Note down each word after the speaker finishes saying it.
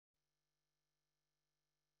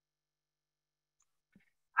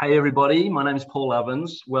Hey everybody, my name is Paul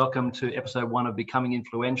Ovens. Welcome to episode 1 of Becoming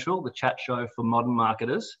Influential, the chat show for modern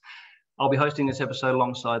marketers. I'll be hosting this episode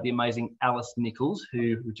alongside the amazing Alice Nicols,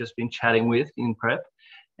 who we've just been chatting with in prep.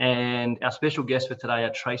 And our special guests for today are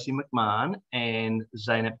Tracey McMahon and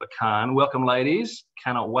Zeynep Bakan. Welcome, ladies.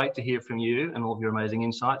 Cannot wait to hear from you and all of your amazing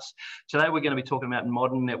insights. Today, we're going to be talking about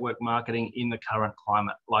modern network marketing in the current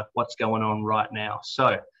climate, like what's going on right now.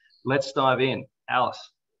 So let's dive in. Alice.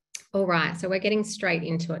 All right, so we're getting straight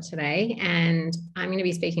into it today, and I'm going to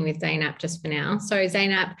be speaking with Zeynep just for now. So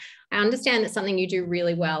Zeynep, I understand that something you do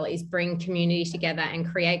really well is bring community together and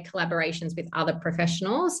create collaborations with other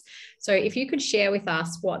professionals. So if you could share with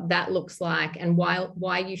us what that looks like and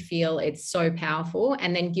why you feel it's so powerful,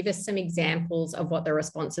 and then give us some examples of what the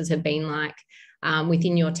responses have been like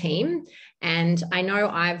within your team. And I know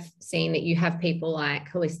I've seen that you have people like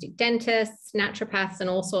holistic dentists, naturopaths, and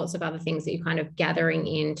all sorts of other things that you're kind of gathering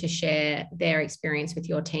in to share their experience with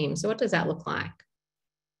your team. So what does that look like?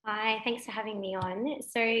 Hi, thanks for having me on.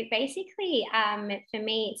 So basically, for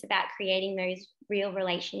me, it's about creating those real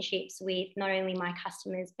relationships with not only my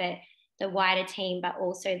customers, but the wider team, but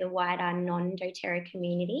also the wider non-doTERRA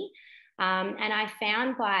community. And I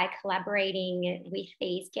found by collaborating with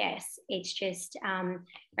these guests, it's just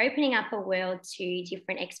opening up a world to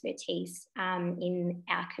different expertise in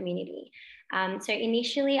our community. So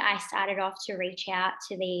initially, I started off to reach out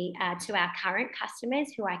to our current customers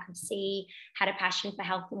who I could see had a passion for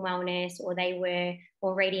health and wellness, or they were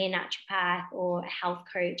already a naturopath or a health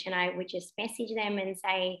coach, and I would just message them and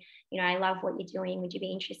say, I love what you're doing. Would you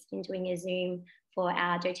be interested in doing a Zoom for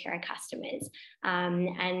our doTERRA customers?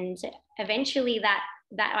 And eventually that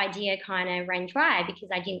idea kind of ran dry because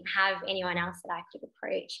I didn't have anyone else that I could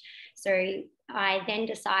approach. So I then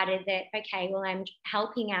decided that, okay, well, I'm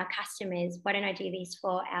helping our customers. Why don't I do this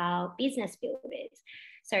for our business builders?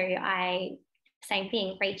 So same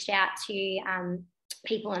thing, reached out to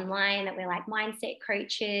people online that were like mindset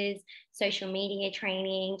coaches, social media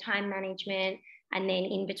training, time management. And then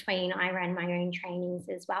in between, I ran my own trainings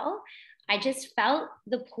as well. I just felt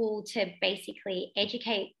the pull to basically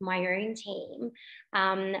educate my own team,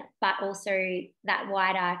 but also that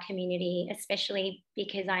wider community, especially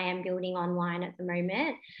because I am building online at the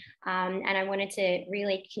moment. And I wanted to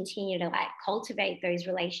really continue to cultivate those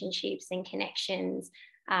relationships and connections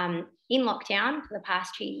in lockdown for the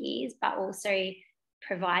past 2 years, but also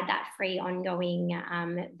provide that free ongoing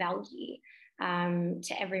value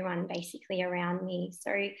to everyone basically around me.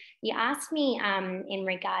 So you asked me in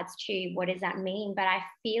regards to what does that mean, but I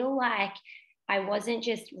feel like I wasn't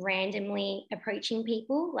just randomly approaching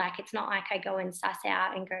people. Like, it's not like I go and suss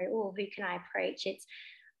out and go, oh, who can I approach? It's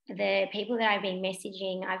the people that I've been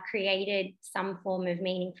messaging, I've created some form of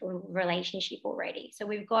meaningful relationship already. So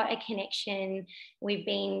we've got a connection, we've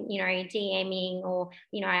been, DMing, or,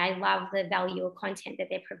 I love the value or content that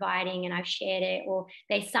they're providing and I've shared it, or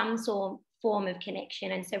there's some form of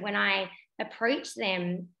connection. And so when I approach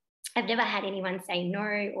them, I've never had anyone say no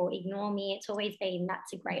or ignore me. It's always been,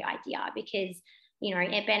 that's a great idea, because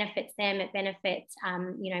it benefits them, it benefits,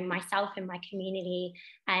 myself and my community.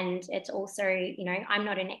 And it's also, I'm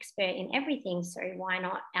not an expert in everything, so why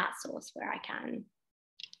not outsource where I can?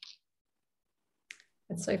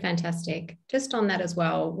 That's so fantastic. Just on that as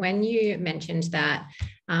well, when you mentioned that,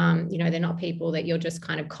 they're not people that you're just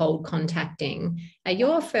kind of cold contacting, are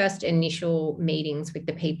your first initial meetings with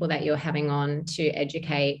the people that you're having on to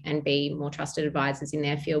educate and be more trusted advisors in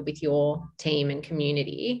their field with your team and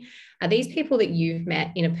community, are these people that you've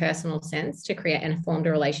met in a personal sense to create and formed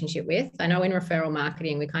a relationship with? I know in referral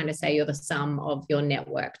marketing, we kind of say you're the sum of your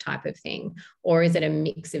network type of thing, or is it a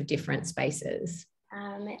mix of different spaces?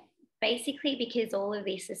 Basically, because all of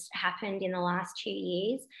this has happened in the last 2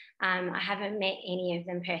 years, I haven't met any of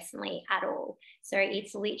them personally at all. So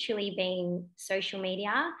it's literally been social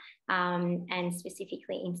media and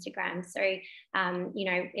specifically Instagram. So,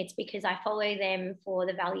 it's because I follow them for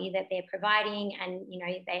the value that they're providing, and,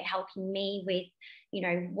 they're helping me with,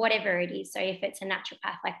 whatever it is. So if it's a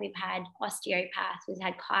naturopath, like we've had osteopaths, we've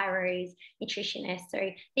had chiros, nutritionists, so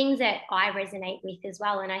things that I resonate with as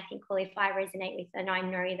well. And I think, well, if I resonate with, then I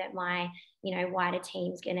know that my, wider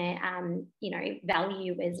team's going to,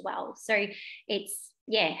 value as well. So it's,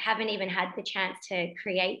 haven't even had the chance to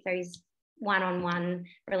create those one-on-one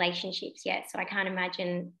relationships yet. So I can't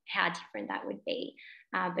imagine how different that would be.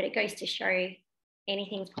 But it goes to show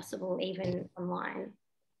anything's possible, even online.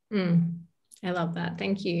 I love that.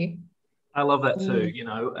 Thank you. I love that too,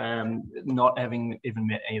 not having even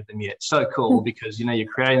met any of them yet. So cool because, you're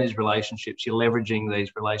creating these relationships, you're leveraging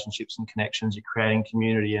these relationships and connections, you're creating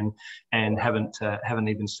community and haven't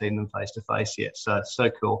even seen them face to face yet. So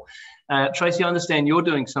cool. Tracey, I understand you're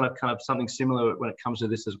doing kind of something similar when it comes to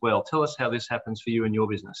this as well. Tell us how this happens for you and your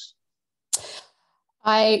business.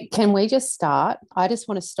 Can we just start? I just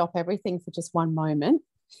want to stop everything for just one moment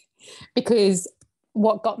because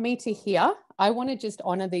what got me to here, I want to just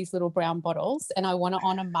honor these little brown bottles and I want to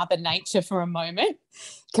honor Mother Nature for a moment.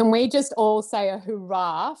 Can we just all say a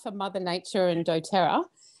hurrah for Mother Nature and doTERRA?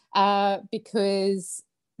 Because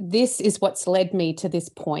this is what's led me to this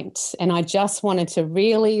point. And I just wanted to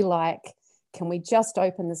really can we just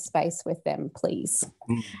open the space with them, please?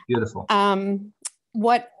 Beautiful.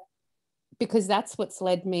 Because that's what's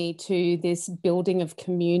led me to this building of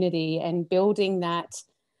community and building that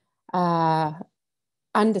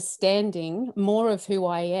understanding more of who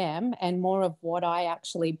I am and more of what I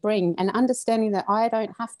actually bring, and understanding that I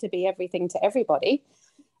don't have to be everything to everybody,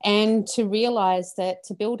 and to realize that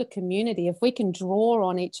to build a community, if we can draw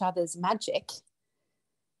on each other's magic,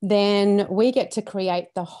 then we get to create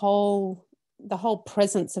the whole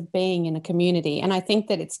presence of being in a community. And I think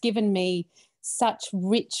that it's given me such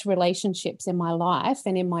rich relationships in my life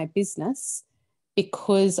and in my business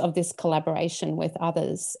because of this collaboration with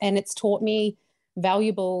others. And it's taught me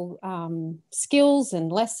valuable skills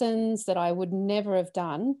and lessons that I would never have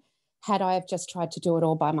done had I have just tried to do it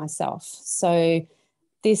all by myself. So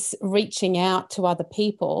this reaching out to other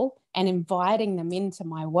people and inviting them into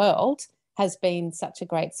my world has been such a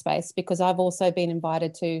great space because I've also been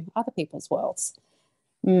invited to other people's worlds.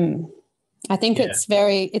 I think it's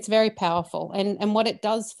very powerful. And what it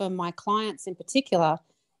does for my clients in particular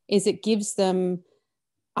is it gives them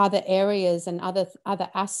other areas and other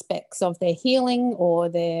aspects of their healing or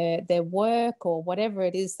their work or whatever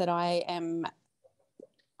it is that I'm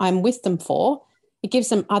with them for. It gives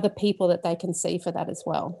them other people that they can see for that as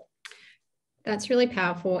well. That's really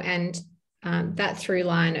powerful. And that through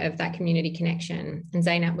line of that community connection, and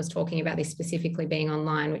Zeynep was talking about this specifically being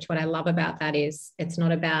online, which what I love about that is it's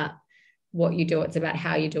not about what you do, it's about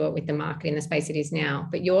how you do it with the market in the space it is now.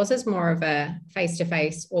 But yours is more of a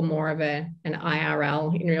face-to-face or more of an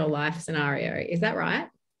IRL in real life scenario. Is that right?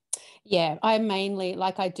 Yeah, I mainly,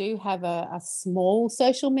 I do have a small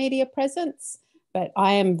social media presence, but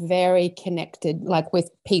I am very connected, with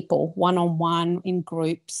people, one-on-one, in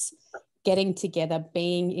groups, getting together,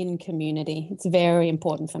 being in community. It's very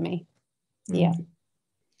important for me. Yeah.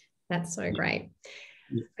 That's so great.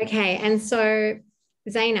 Okay. And so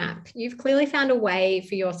Zeynep, you've clearly found a way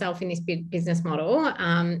for yourself in this business model.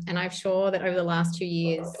 And I'm sure that over the last 2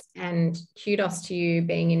 years, and kudos to you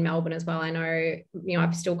being in Melbourne as well. I know,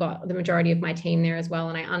 I've still got the majority of my team there as well.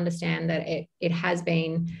 And I understand that it has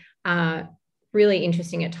been really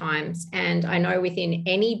interesting at times. And I know within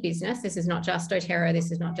any business, this is not just doTERRA, this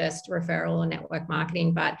is not just referral or network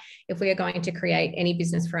marketing, but if we are going to create any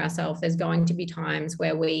business for ourselves, there's going to be times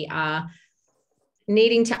where we are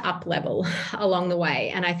needing to up level along the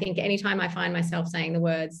way. And I think anytime I find myself saying the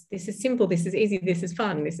words, this is simple, this is easy, this is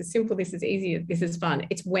fun, this is simple, this is easy, this is fun,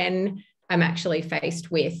 it's when I'm actually faced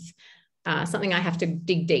with something I have to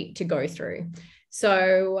dig deep to go through.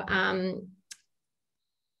 So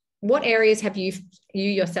what areas have you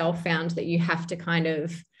yourself found that you have to kind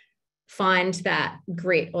of find that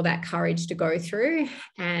grit or that courage to go through?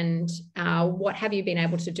 And what have you been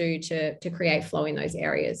able to do to create flow in those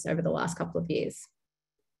areas over the last couple of years?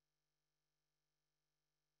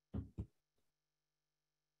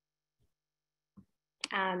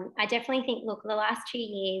 I definitely think, look, the last 2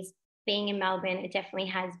 years being in Melbourne, it definitely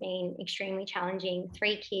has been extremely challenging.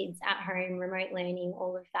 3 kids at home, remote learning,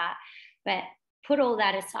 all of that. But put all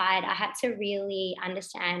that aside, I had to really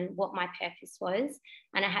understand what my purpose was.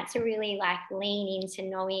 And I had to really lean into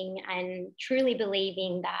knowing and truly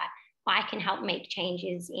believing that I can help make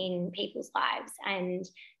changes in people's lives and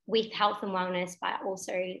with health and wellness, but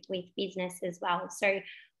also with business as well. So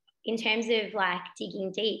in terms of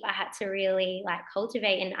digging deep, I had to really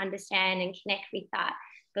cultivate and understand and connect with that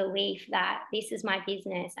belief that this is my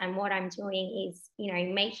business and what I'm doing is,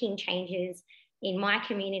 making changes in my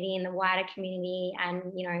community, in the wider community, and,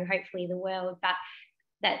 hopefully the world, but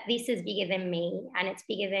that this is bigger than me and it's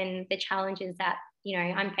bigger than the challenges that,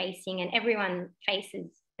 I'm facing, and everyone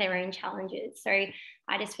faces their own challenges. So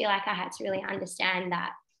I just feel like I had to really understand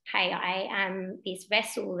that, hey, I am this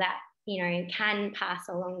vessel that, can pass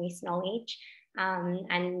along this knowledge,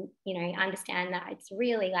 and, understand that it's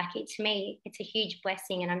really to me, it's a huge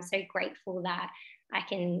blessing. And I'm so grateful that I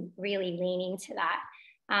can really lean into that.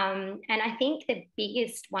 And I think the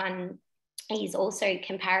biggest one is also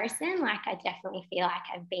comparison. Like, I definitely feel like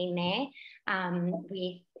I've been there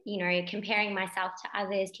with, you know, comparing myself to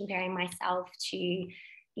others, comparing myself to, you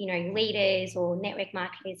know, leaders or network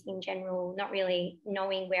marketers in general, not really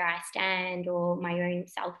knowing where I stand or my own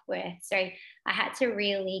self-worth. So I had to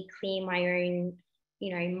really clear my own,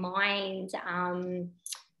 you know, mind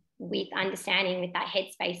with understanding, with that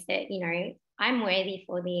headspace that, you know, I'm worthy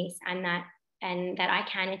for this, and that I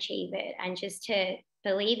can achieve it, and just to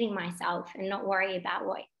believe in myself and not worry about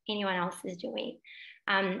what anyone else is doing.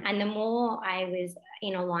 And the more I was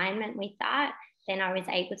in alignment with that, then I was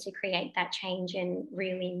able to create that change and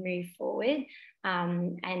really move forward.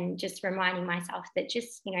 And just reminding myself that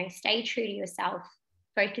just, you know, stay true to yourself,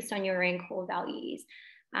 focus on your own core values.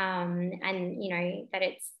 And, you know, that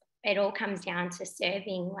it all comes down to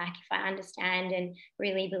serving. Like, if I understand and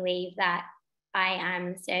really believe that I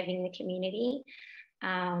am serving the community,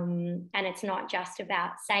 and it's not just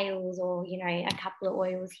about sales or, you know, a couple of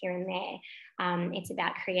oils here and there. It's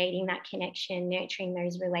about creating that connection, nurturing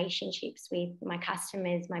those relationships with my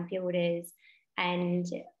customers, my builders, and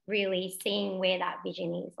really seeing where that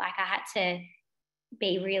vision is. Like, I had to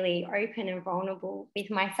be really open and vulnerable with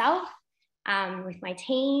myself, with my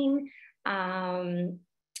team,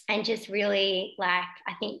 and just really, like,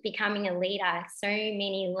 I think becoming a leader, so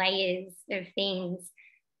many layers of things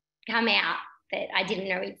come out that I didn't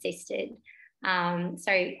know existed.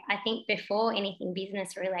 So I think before anything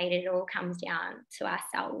business related, it all comes down to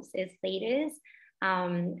ourselves as leaders,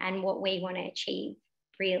 and what we want to achieve,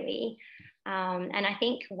 really. And I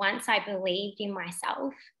think once I believed in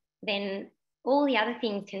myself, then all the other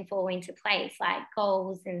things can fall into place, like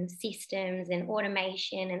goals and systems and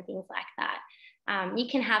automation and things like that. You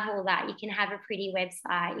can have all that. You can have a pretty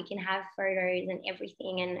website, you can have photos and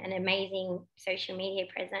everything, and an amazing social media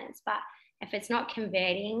presence. But if it's not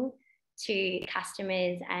converting to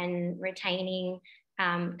customers and retaining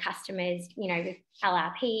customers, you know, with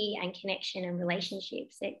LRP and connection and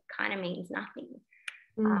relationships, it kind of means nothing.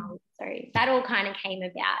 So that all kind of came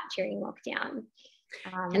about during lockdown.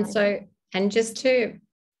 And just to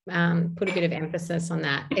put a bit of emphasis on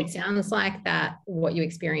that, it sounds like that what you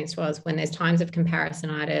experienced was when there's times of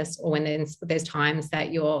comparisonitis, or when there's times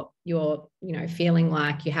that you're you know, feeling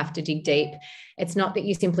like you have to dig deep. It's not that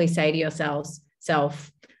you simply say to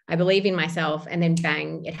yourself, I believe in myself, and then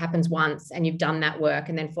bang, it happens once and you've done that work,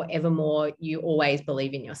 and then forevermore you always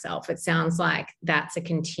believe in yourself. It sounds like that's a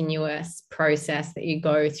continuous process that you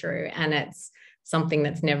go through, and it's something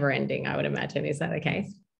that's never ending, I would imagine. Is that the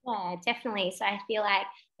case? Yeah, definitely. So I feel like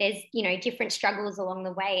there's, you know, different struggles along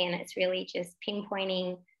the way, and it's really just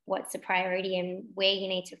pinpointing what's a priority and where you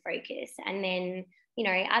need to focus. And then, you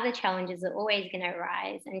know, other challenges are always going to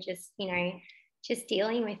arise, and just, you know, just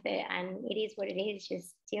dealing with it. And it is what it is,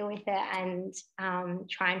 just deal with it, and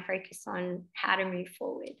try and focus on how to move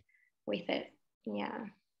forward with it. Yeah.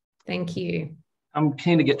 Thank you. I'm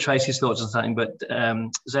keen to get Tracey's thoughts on something, but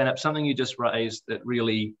Zeynep, something you just raised that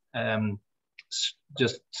really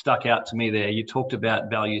just stuck out to me there. You talked about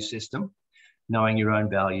value system, knowing your own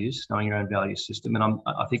values, knowing your own value system. And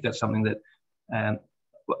I think that's something that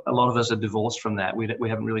a lot of us are divorced from that. We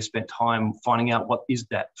haven't really spent time finding out what is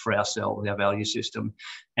that for ourselves, our value system.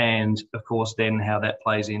 And of course, then how that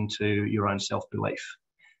plays into your own self-belief.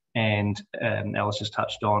 And Alice has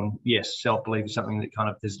touched on, yes, self-belief is something that kind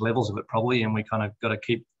of, there's levels of it probably, and we kind of got to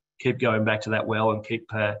keep going back to that well, and keep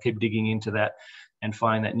digging into that, and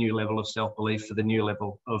find that new level of self-belief for the new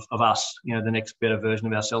level of us, you know, the next better version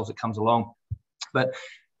of ourselves that comes along. But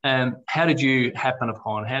how did you happen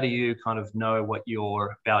upon, how do you kind of know what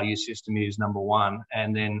your value system is, number one,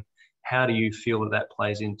 and then how do you feel that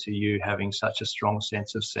plays into you having such a strong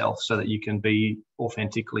sense of self, so that you can be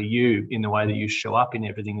authentically you in the way that you show up in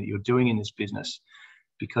everything that you're doing in this business?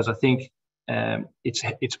 Because I think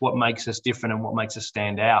it's what makes us different, and what makes us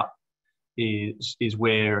stand out is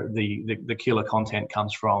where the killer content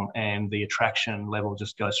comes from, and the attraction level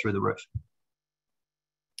just goes through the roof.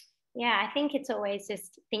 Yeah, I think it's always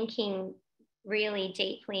just thinking really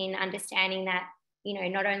deeply and understanding that, you know,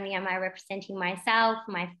 not only am I representing myself,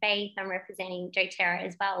 my faith, I'm representing doTERRA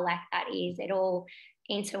as well. Like, that is, it all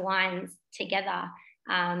intertwines together.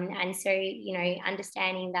 And so, you know,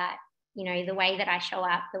 understanding that, you know, the way that I show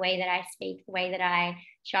up, the way that I speak, the way that I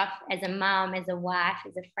show up as a mum, as a wife,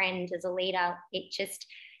 as a friend, as a leader,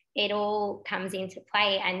 it all comes into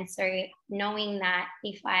play. And so knowing that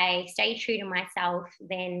if I stay true to myself,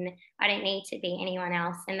 then I don't need to be anyone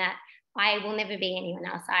else, and that I will never be anyone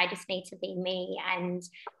else. I just need to be me. And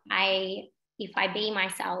if I be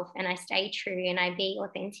myself and I stay true and I be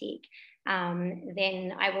authentic,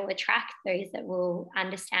 then I will attract those that will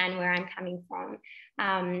understand where I'm coming from,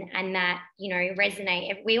 and that,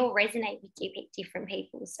 resonate. We all resonate with different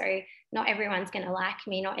people. So not everyone's going to like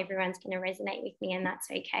me, not everyone's going to resonate with me, and that's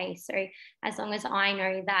okay. So as long as I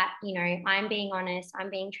know that, I'm being honest, I'm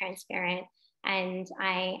being transparent, and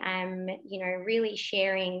I am, really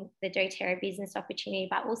sharing the doTERRA business opportunity,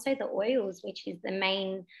 but also the oils, which is the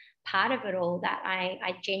main part of it all, that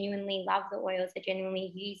I genuinely love the oils, I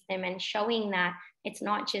genuinely use them, and showing that it's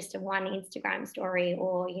not just a one Instagram story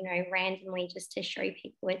or, randomly just to show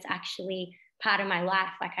people. It's actually part of my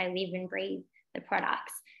life. Like, I live and breathe the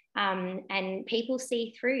products. And people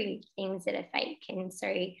see through things that are fake. And so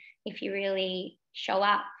if you really show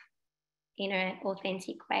up in an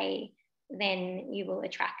authentic way, then you will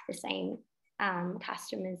attract the same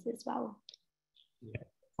customers as well. Yeah,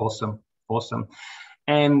 awesome.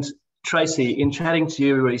 And Tracey, in chatting to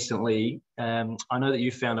you recently, I know that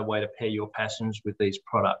you found a way to pair your passions with these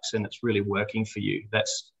products, and it's really working for you.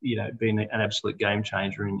 That's, been an absolute game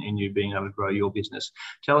changer in you being able to grow your business.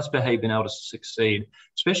 Tell us about how you've been able to succeed,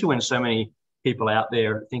 especially when so many people out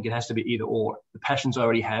there think it has to be either or. The passions I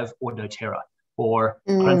already have, or doTERRA, or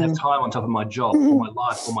I don't have time on top of my job or my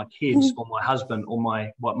life or my kids or my husband or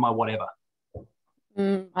my whatever.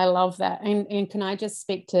 I love that. And can I just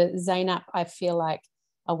speak to Zeynep? I feel like,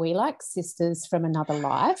 are we like sisters from another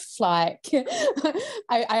life? Like,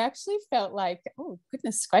 I actually felt like, oh,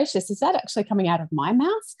 goodness gracious, is that actually coming out of my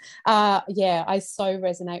mouth? Yeah, I so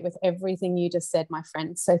resonate with everything you just said, my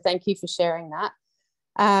friend. So thank you for sharing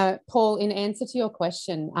that. Paul, in answer to your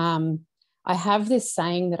question, I have this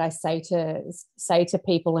saying that I say to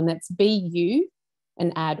people, and it's be you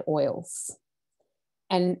and add oils.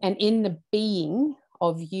 And in the being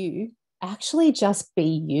of you, actually just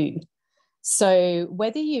be you. So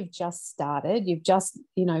whether you've just started, you've just,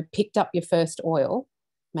 picked up your first oil,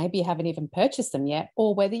 maybe you haven't even purchased them yet,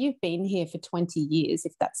 or whether you've been here for 20 years,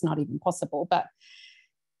 if that's not even possible. But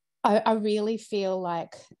I really feel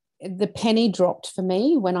like the penny dropped for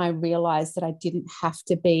me when I realized that I didn't have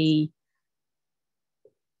to be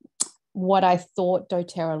what I thought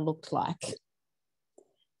doTERRA looked like.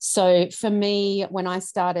 So for me, when I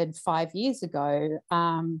started 5 years ago,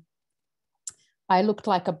 I looked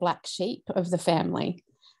like a black sheep of the family.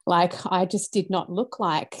 Like, I just did not look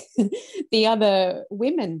like the other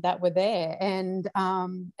women that were there. And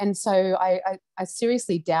so I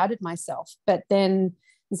seriously doubted myself. But then,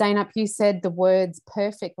 Zeynep, you said the words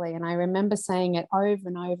perfectly. And I remember saying it over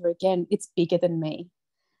and over again, it's bigger than me.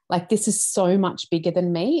 Like, this is so much bigger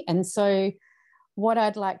than me. And so what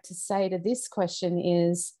I'd like to say to this question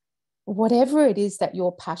is, whatever it is that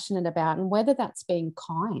you're passionate about, and whether that's being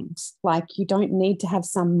kind, like, you don't need to have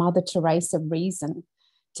some Mother Teresa reason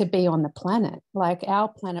to be on the planet. Like, our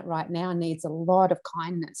planet right now needs a lot of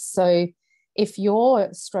kindness. So if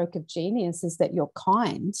your stroke of genius is that you're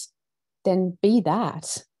kind, then be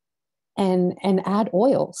that and add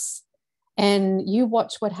oils. And you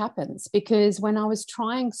watch what happens. Because when I was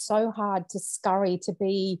trying so hard to scurry to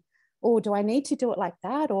be, oh, do I need to do it like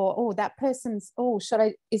that? Or, oh, that person's, oh,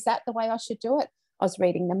 is that the way I should do it? I was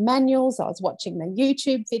reading the manuals, I was watching the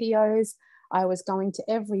YouTube videos, I was going to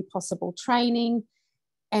every possible training.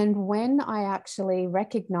 And when I actually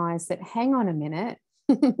recognized that, hang on a minute,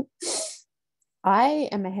 I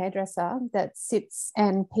am a hairdresser that sits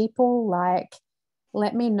and people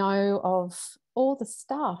let me know of all the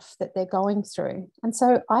stuff that they're going through. And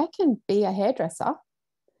so I can be a hairdresser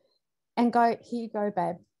and go, here you go,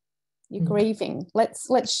 babe. You're grieving.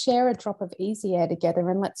 Let's share a drop of easy air together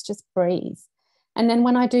and let's just breathe. And then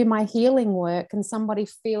when I do my healing work and somebody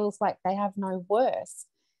feels like they have no worth,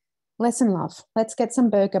 listen, love, let's get some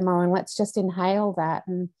bergamot and let's just inhale that.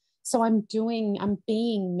 And so I'm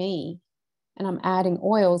being me, and I'm adding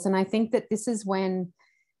oils. And I think that this is when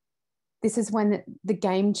the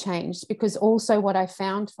game changed, because also what I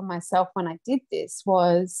found for myself when I did this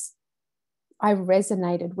was I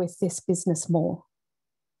resonated with this business more.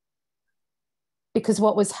 Because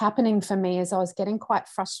what was happening for me is I was getting quite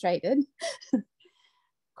frustrated,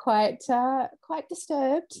 quite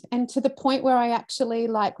disturbed, and to the point where I actually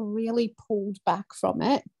really pulled back from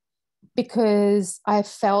it, because I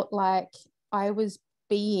felt like I was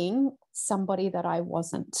being somebody that I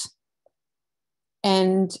wasn't.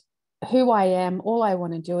 And who I am, all I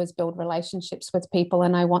want to do is build relationships with people,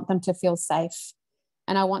 and I want them to feel safe,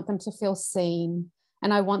 and I want them to feel seen,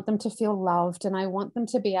 and I want them to feel loved, and I want them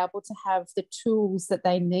to be able to have the tools that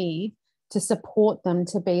they need to support them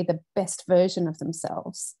to be the best version of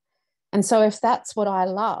themselves. And so if that's what I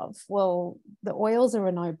love, well, the oils are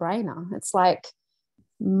a no-brainer. It's like,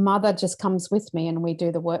 mother just comes with me and we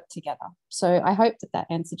do the work together. So I hope that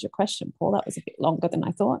answered your question, Paul. That was a bit longer than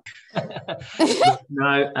I thought.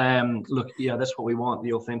 Look, yeah, that's what we want,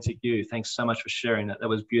 the authentic you. Thanks so much for sharing that. That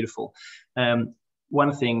was beautiful.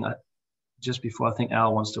 One thing, just before, I think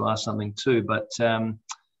Al wants to ask something too, but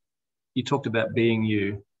you talked about being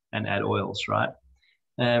you and add oils, right?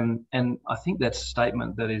 And I think that's a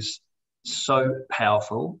statement that is so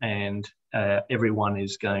powerful, and everyone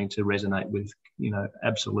is going to resonate with,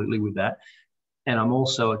 absolutely with that. And I'm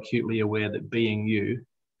also acutely aware that being you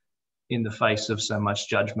in the face of so much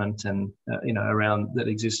judgment and, around that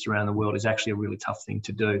exists around the world is actually a really tough thing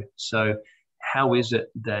to do. So how is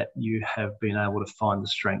it that you have been able to find the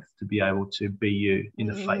strength to be able to be you in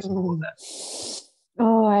the face of all of that?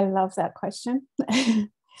 Oh, I love that question.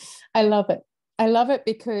 I love it. I love it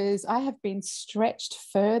because I have been stretched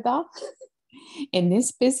further in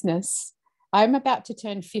this business. I'm about to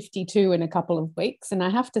turn 52 in a couple of weeks. And I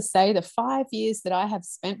have to say the 5 years that I have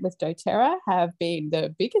spent with doTERRA have been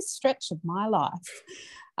the biggest stretch of my life.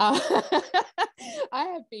 I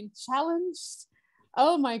have been challenged.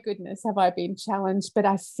 Oh my goodness, have I been challenged? But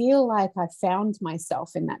I feel like I found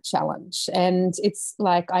myself in that challenge. And it's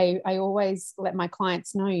like I always let my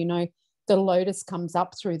clients know, the lotus comes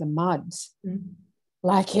up through the mud. Mm-hmm.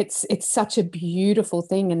 Like it's such a beautiful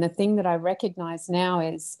thing. And the thing that I recognize now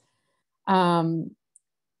is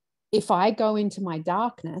if I go into my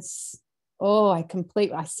darkness, I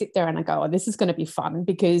sit there and I go, this is going to be fun,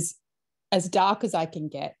 because as dark as I can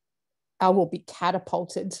get, I will be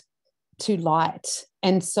catapulted to light.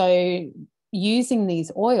 And so using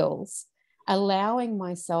these oils, allowing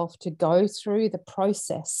myself to go through the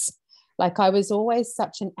process. Like I was always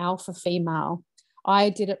such an alpha female.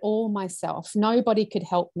 I did it all myself. Nobody could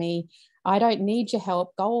help me. I don't need your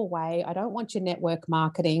help. Go away. I don't want your network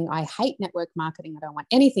marketing. I hate network marketing. I don't want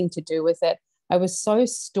anything to do with it. I was so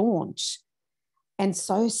staunch and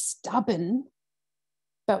so stubborn.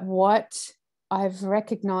 But what I've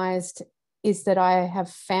recognized is that I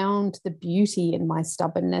have found the beauty in my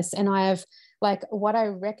stubbornness. And what I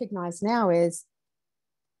recognize now is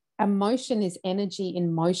emotion is energy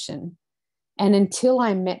in motion. And until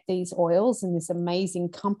I met these oils and this amazing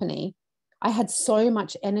company, I had so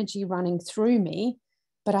much energy running through me,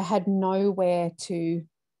 but I had nowhere to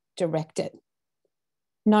direct it,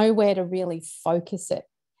 nowhere to really focus it.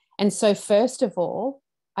 And so first of all,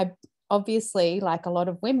 I obviously, like a lot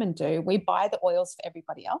of women do, we buy the oils for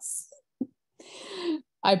everybody else.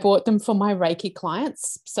 I bought them for my Reiki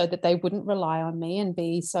clients so that they wouldn't rely on me and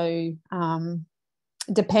be so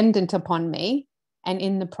dependent upon me. And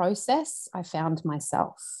in the process, I found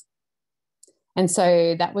myself. And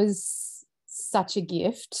so that was such a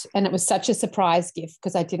gift. And it was such a surprise gift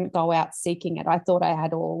because I didn't go out seeking it. I thought I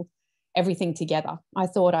had everything together. I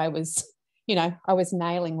thought I was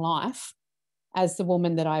nailing life as the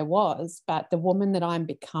woman that I was. But the woman that I'm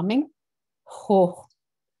becoming,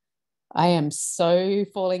 I am so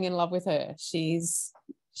falling in love with her. She's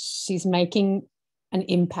making an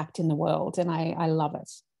impact in the world, and I love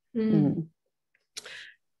it. Mm.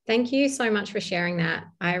 Thank you so much for sharing that.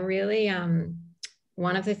 I really,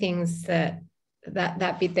 one of the things that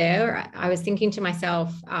bit there, I was thinking to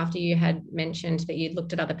myself after you had mentioned that you'd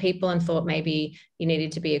looked at other people and thought maybe you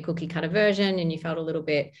needed to be a cookie cutter version, and you felt a little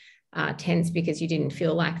bit tense because you didn't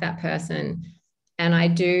feel like that person. And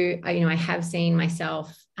I have seen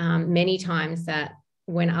myself many times that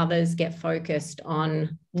when others get focused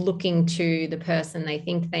on looking to the person they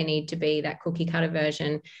think they need to be, that cookie cutter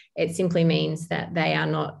version, it simply means that they are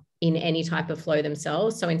not in any type of flow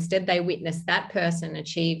themselves. So instead they witness that person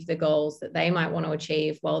achieve the goals that they might want to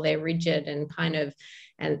achieve while they're rigid and kind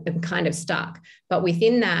of stuck. But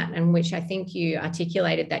within that, and which I think you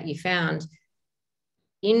articulated that you found,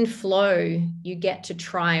 in flow, you get to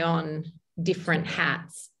try on different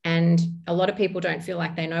hats. And a lot of people don't feel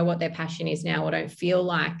like they know what their passion is now, or don't feel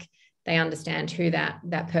like they understand who that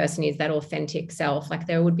person is, that authentic self. Like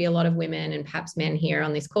there would be a lot of women and perhaps men here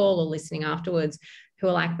on this call or listening afterwards who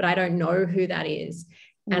are like, but I don't know who that is.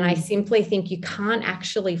 Mm. And I simply think you can't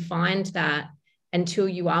actually find that until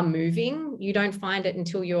you are moving. You don't find it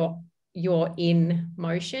until you're in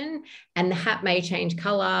motion, and the hat may change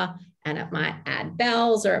color, and it might add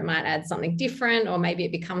bells, or it might add something different, or maybe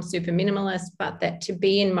it becomes super minimalist, but that to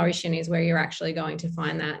be in motion is where you're actually going to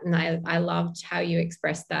find that. And I loved how you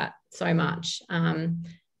expressed that so much.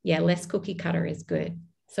 Less cookie cutter is good.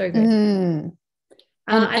 So good. Mm.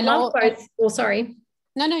 I love both. Well, sorry.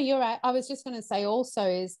 No, you're right. I was just going to say also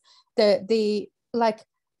is the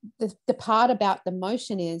part about the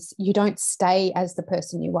motion is you don't stay as the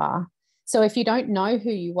person you are. So if you don't know who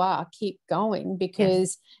you are, keep going,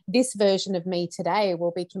 because this version of me today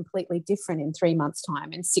will be completely different in 3 months'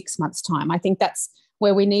 time, in 6 months' time. I think that's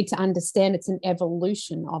where we need to understand it's an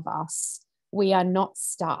evolution of us. We are not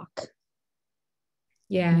stuck.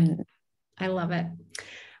 Yeah, I love it.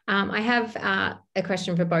 I have a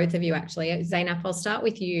question for both of you, actually. Zeynep, I'll start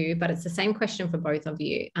with you, but it's the same question for both of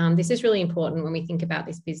you. This is really important when we think about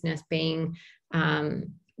this business being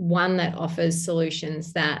one that offers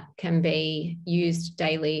solutions that can be used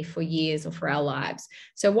daily for years or for our lives.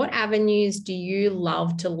 So what avenues do you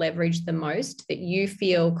love to leverage the most that you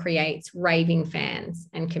feel creates raving fans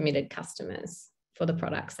and committed customers for the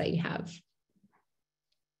products that you have?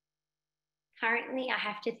 Currently, I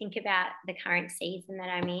have to think about the current season that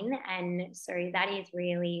I'm in. And so that is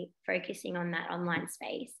really focusing on that online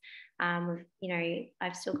space.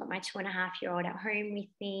 I've still got my 2.5-year-old at home with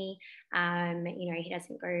me. He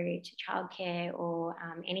doesn't go to childcare or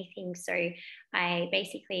anything. So I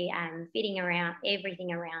basically am fitting around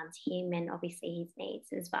everything around him and obviously his needs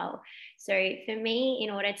as well. So for me, in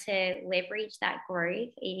order to leverage that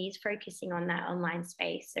growth, it is focusing on that online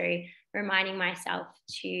space. So reminding myself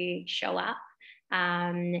to show up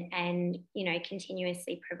and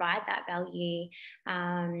continuously provide that value,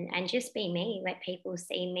 and just be me. Let people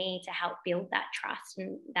see me to help build that trust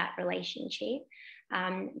and that relationship.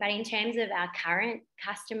 But in terms of our current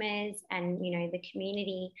customers and the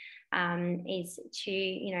community, is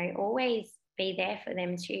to always be there for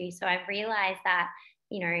them too. So I've realized that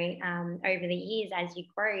over the years, as you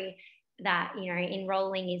grow, that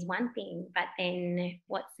enrolling is one thing, but then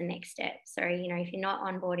what's the next step? So if you're not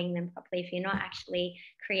onboarding them properly, if you're not actually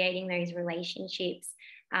creating those relationships,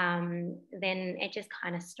 then it just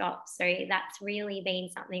kind of stops. So that's really been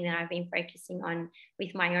something that I've been focusing on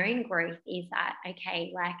with my own growth, is that,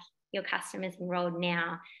 okay, like, your customers enrolled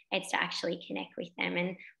now, it's to actually connect with them.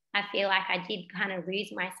 And I feel like I did kind of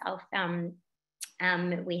lose myself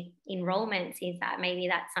with enrollments, is that maybe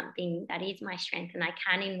that's something that is my strength, and I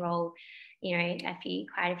can enroll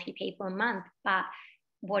quite a few people a month, but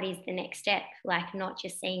what is the next step? Like, not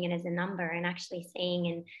just seeing it as a number, and actually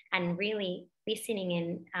seeing and really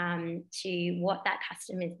listening to what that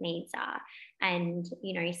customer's needs are, and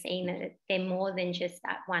seeing that they're more than just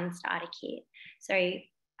that one starter kit. So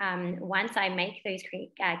once I make those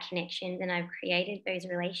connections and I've created those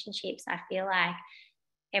relationships, I feel like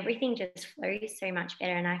everything just flows so much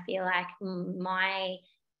better. And I feel like my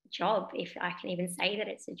job, if I can even say that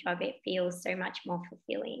it's a job, it feels so much more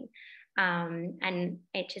fulfilling. And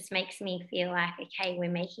it just makes me feel like, okay, we're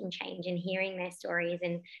making change, and hearing their stories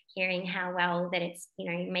and hearing how well that it's,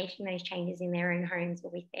 making those changes in their own homes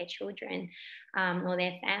or with their children, or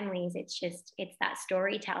their families. It's that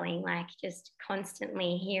storytelling, like, just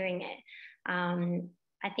constantly hearing it.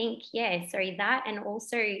 I think, so that, and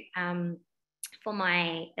also, for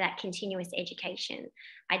that continuous education,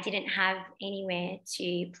 I didn't have anywhere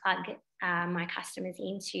to plug my customers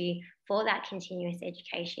into for that continuous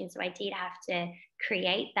education. So I did have to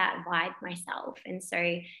create that vibe myself. And so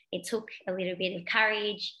it took a little bit of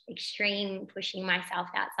courage, extreme pushing myself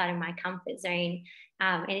outside of my comfort zone.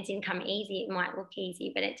 And it didn't come easy. It might look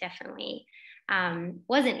easy, but it definitely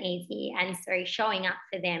wasn't easy. And so showing up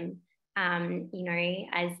for them,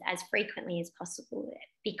 as frequently as possible,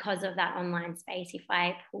 because of that online space. If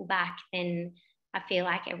I pull back, then I feel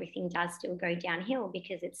like everything does still go downhill,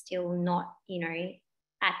 because it's still not,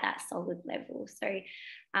 at that solid level. So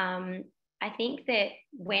I think that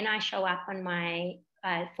when I show up on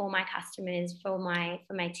for my customers, for my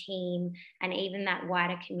team, and even that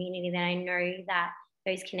wider community, then I know that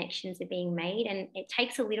those connections are being made, and it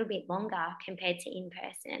takes a little bit longer compared to in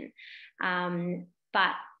person,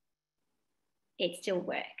 but it still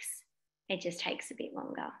works. It just takes a bit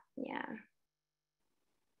longer. Yeah.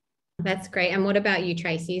 That's great. And what about you,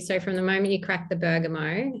 Tracey? So from the moment you crack the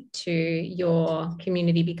Bergamo to your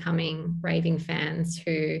community becoming raving fans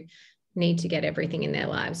who need to get everything in their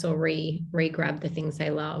lives or re-grab the things they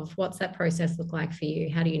love, what's that process look like for you?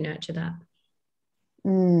 How do you nurture that?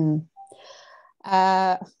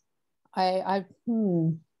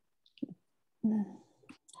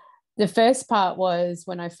 The first part was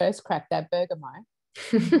when I first cracked that Bergamo.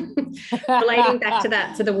 Relating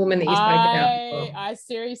back to the woman that you spoke about before. I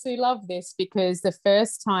seriously love this, because the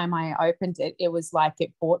first time I opened it, it was like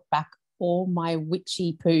it brought back all my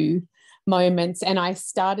witchy poo moments. And I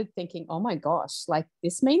started thinking, oh my gosh, like,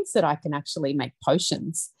 this means that I can actually make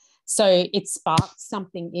potions. So it sparked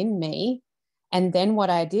something in me. And then what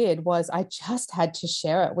I did was I just had to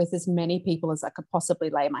share it with as many people as I could possibly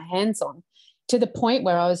lay my hands on, to the point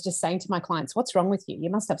where I was just saying to my clients, what's wrong with you? You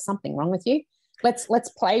must have something wrong with you. let's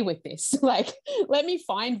play with this. Like, let me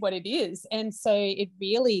find what it is. And so it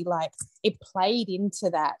really, like, it played into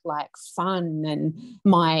that, like, fun and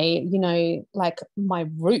my, you know, like my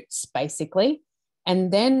roots basically.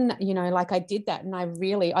 And then, you know, like I did that, and I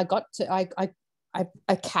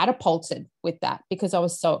catapulted with that because I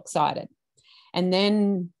was so excited. And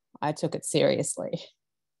then I took it seriously.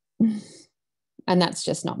 And that's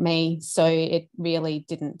just not me. So it really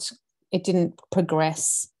didn't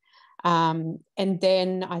progress. And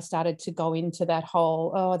then I started to go into that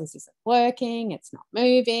whole, oh, this isn't working, it's not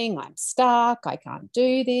moving, I'm stuck, I can't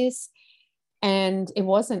do this. And it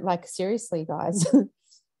wasn't, like, seriously, guys,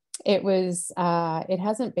 it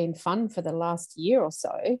hasn't been fun for the last year or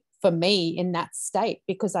so for me in that state,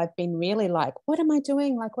 because I've been really like, what am I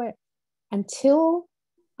doing? Like, where? Until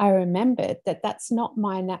I remembered that that's not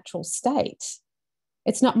my natural state.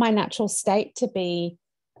 It's not my natural state to be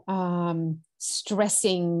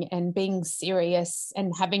stressing and being serious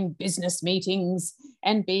and having business meetings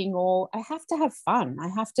and being all, I have to have fun. I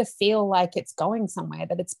have to feel like it's going somewhere,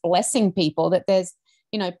 that it's blessing people, that there's,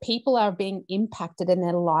 you know, people are being impacted and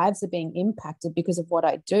their lives are being impacted because of what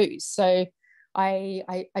I do. So I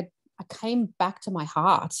came back to my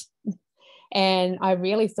heart, and I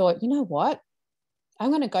really thought, you know what, I'm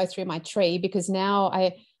going to go through my tree, because now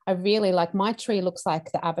I really, like, my tree looks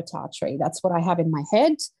like the avatar tree. That's what I have in my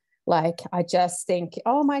head. Like, I just think,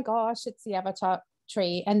 oh my gosh, it's the avatar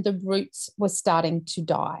tree. And the roots were starting to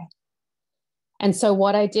die. And so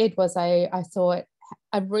what I did was I thought,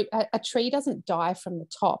 a tree doesn't die from the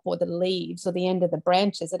top or the leaves or the end of the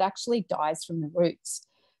branches. It actually dies from the roots.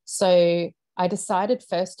 So I decided,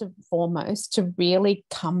 first and foremost, to really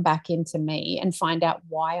come back into me and find out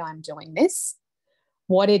why I'm doing this,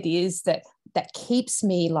 what it is that keeps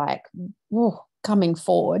me, like, coming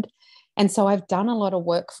forward. And so I've done a lot of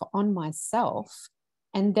work on myself.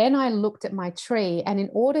 And then I looked at my tree, and in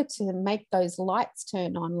order to make those lights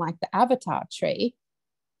turn on like the avatar tree,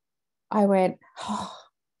 I went, oh,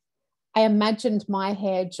 I imagined my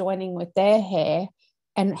hair joining with their hair,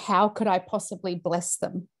 and how could I possibly bless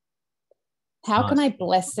them? How can I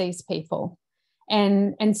bless these people?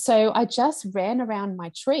 And so I just ran around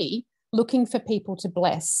my tree looking for people to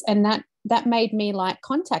bless. And that made me, like,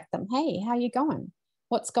 contact them. Hey, how you going?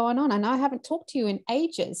 What's going on? I know I haven't talked to you in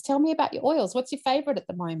ages. Tell me about your oils. What's your favorite at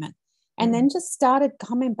the moment? And then just started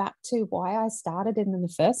coming back to why I started in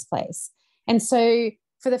the first place. And so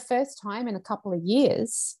for the first time in a couple of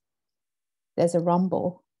years, there's a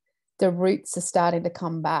rumble. The roots are starting to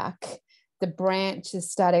come back. The branch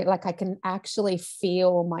is starting, like, I can actually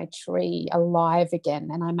feel my tree alive again.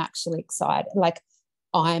 And I'm actually excited. Like,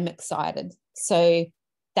 I'm excited. So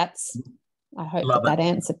that's, I hope that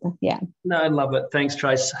answered. Yeah. No, I love it. Thanks,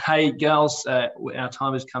 Trace. Hey, girls, our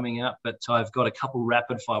time is coming up, but I've got a couple we've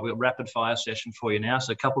got a rapid fire session for you now.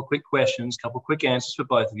 So a couple of quick questions, couple of quick answers for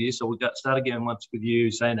both of you. So we'll start again once with you,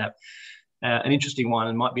 Zeynep. An interesting one,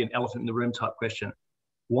 and might be an elephant in the room type question.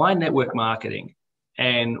 Why network marketing?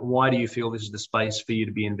 And why do you feel this is the space for you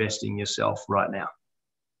to be investing yourself right now?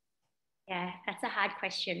 Yeah, that's a hard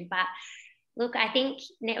question. But look, I think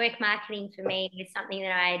network marketing for me is something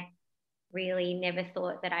that I really never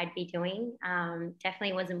thought that I'd be doing.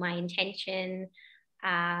 Definitely wasn't my intention.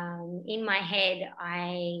 In my head,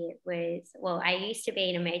 I used to be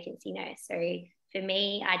an emergency nurse. So for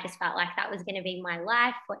me, I just felt like that was going to be my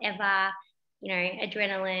life forever, you know,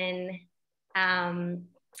 adrenaline,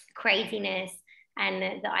 craziness.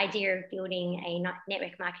 And the idea of building a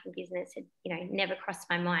network marketing business had, you know, never crossed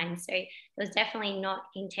my mind. So it was definitely not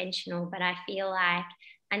intentional. But I feel like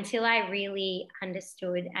until I really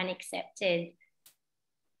understood and accepted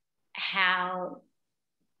how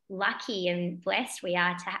lucky and blessed we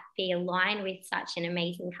are to be aligned with such an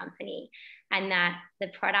amazing company, and that the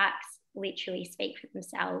products literally speak for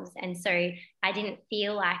themselves. And so I didn't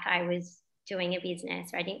feel like I was doing a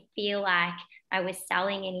business, or I didn't feel like I was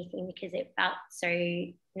selling anything, because it felt so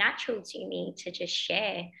natural to me to just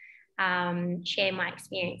share my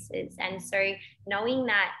experiences. And so knowing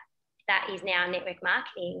that is now network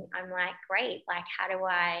marketing, I'm like, great, like, how do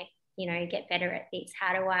I, you know, get better at this?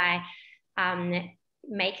 How do I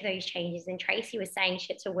make those changes? And Tracey was saying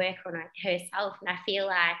she had to work on it herself. And I feel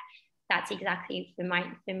like that's exactly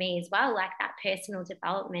for me as well. Like, that personal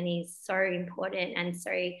development is so important. And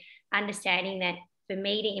so understanding that for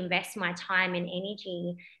me to invest my time and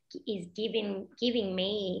energy is giving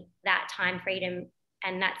me that time freedom.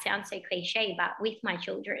 And that sounds so cliche, but with my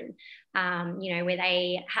children, you know, where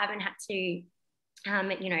they haven't had to, you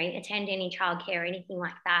know, attend any childcare or anything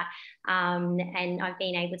like that. And I've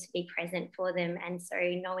been able to be present for them. And so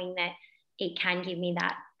knowing that it can give me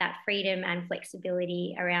that freedom and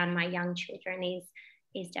flexibility around my young children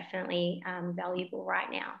is definitely valuable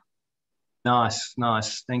right now.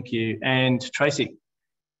 Nice. Thank you. And Tracey,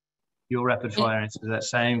 your rapid fire answer to that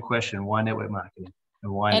same question: why network marketing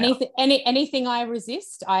and why anything I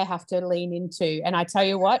resist, I have to lean into. And I tell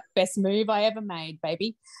you what, best move I ever made,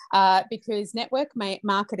 baby, because network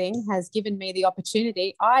marketing has given me the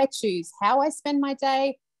opportunity. I choose how I spend my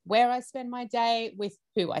day, where I spend my day, with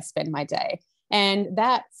who I spend my day. And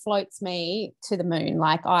that floats me to the moon.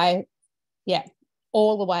 Like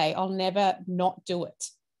all the way. I'll never not do it.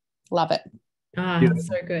 Love it. Ah,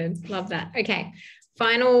 so good. Love that. Okay.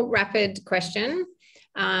 Final rapid question.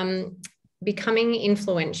 Becoming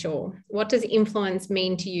influential. What does influence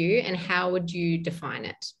mean to you, and how would you define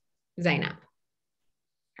it? Zeynep.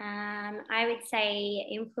 I would say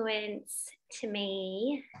influence to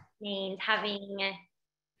me means having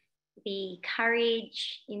the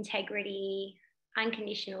courage, integrity,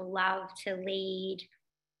 unconditional love to lead,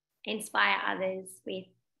 inspire others with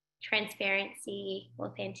transparency,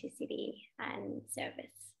 authenticity, and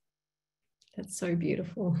service. That's so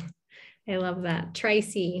beautiful. I love that.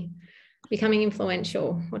 Tracey, becoming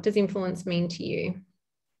influential. What does influence mean to you?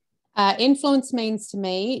 Influence means to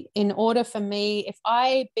me, in order for me, if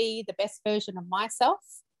I be the best version of myself,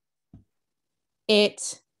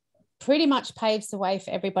 it pretty much paves the way for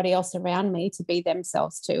everybody else around me to be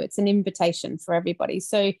themselves too. It's an invitation for everybody.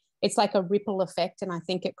 So it's like a ripple effect, and I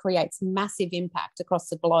think it creates massive impact across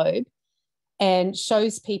the globe and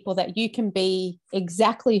shows people that you can be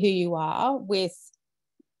exactly who you are with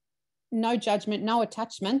no judgment, no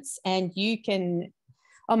attachments, and you can,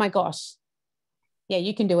 oh my gosh, yeah,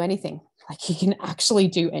 you can do anything. Like, you can actually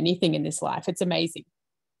do anything in this life. It's amazing.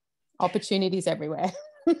 Opportunities everywhere.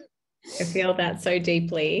 I feel that so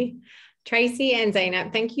deeply. Tracey and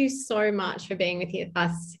Zeynep, thank you so much for being with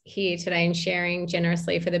us here today and sharing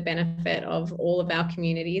generously for the benefit of all of our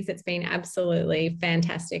communities. It's been absolutely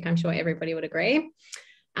fantastic. I'm sure everybody would agree.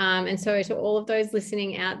 And so to all of those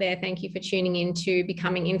listening out there, thank you for tuning in to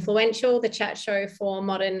Becoming Influential, the chat show for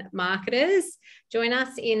modern marketers. Join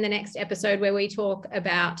us in the next episode where we talk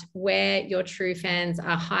about where your true fans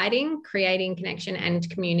are hiding, creating connection and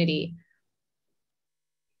community.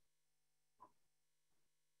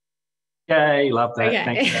 Yay, love that.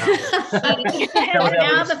 Okay. Thanks,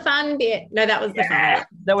 Now the fun bit. No, that was the fun.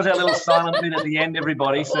 That was our little silent bit at the end,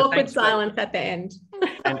 everybody. So awkward silence at the end.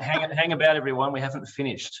 And hang about, everyone. We haven't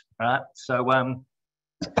finished, right? So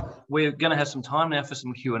we're going to have some time now for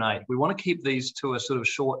some Q&A. We want to keep these to a sort of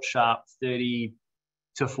short, sharp 30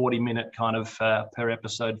 to 40-minute kind of per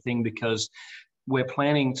episode thing, because we're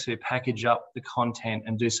planning to package up the content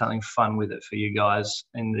and do something fun with it for you guys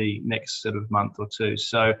in the next sort of month or two.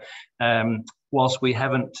 So whilst we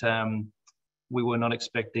haven't, we were not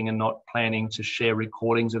expecting and not planning to share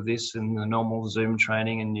recordings of this in the normal Zoom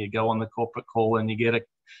training, and you go on the corporate call and you get a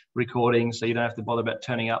recording, so you don't have to bother about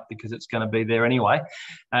turning up because it's going to be there anyway.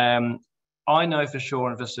 I know for sure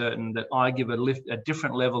and for certain that I give a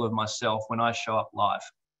different level of myself when I show up live.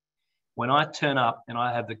 When I turn up and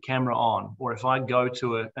I have the camera on, or if I go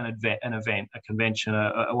to an event, a convention,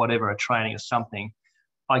 or whatever, a training or something,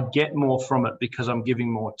 I get more from it because I'm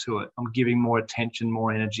giving more to it. I'm giving more attention,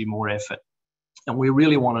 more energy, more effort. And we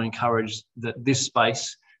really want to encourage that this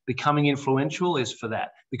space, becoming influential, is for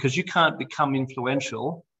that, because you can't become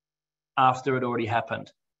influential after it already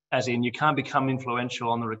happened. As in, you can't become influential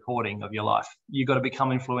on the recording of your life. You've got to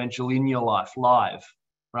become influential in your life, live,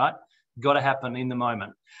 right? Got to happen in the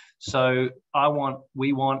moment. So I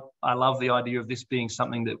love the idea of this being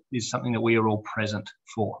something that we are all present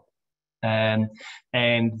for. And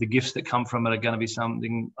the gifts that come from it are going to be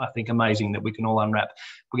something, I think, amazing that we can all unwrap.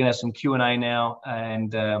 We're going to have some Q&A now.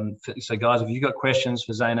 And so guys, if you've got questions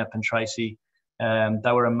for Zeynep and Tracey,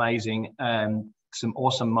 they were amazing. Some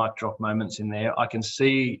awesome mic drop moments in there. I can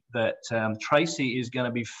see that Tracey is going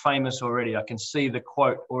to be famous already. I can see the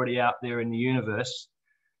quote already out there in the universe.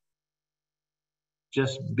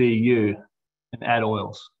 Just be you and add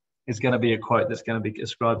oils. It's going to be a quote that's going to be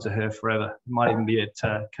ascribed to her forever. Might even be at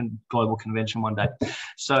global convention one day.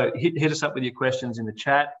 So hit us up with your questions in the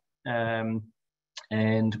chat.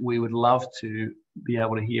 And we would love to be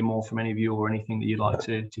able to hear more from any of you, or anything that you'd like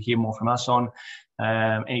to hear more from us on.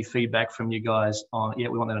 Any feedback from you guys on, we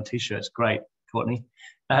want that on t-shirts. Great, Courtney.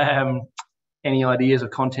 Any ideas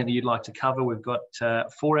of content that you'd like to cover? We've got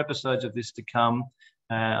 4 episodes of this to come.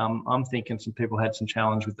 I'm thinking some people had some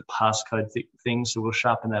challenge with the passcode thing, so we'll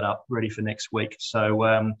sharpen that up, ready for next week.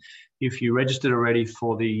 So if you registered already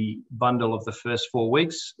for the bundle of the first 4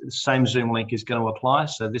 weeks, the same Zoom link is going to apply.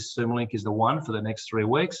 So this Zoom link is the one for the next 3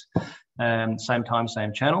 weeks. Same time,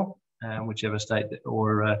 same channel. whichever state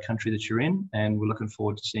or country that you're in. And we're looking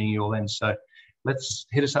forward to seeing you all then. So let's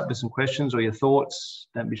hit us up with some questions or your thoughts.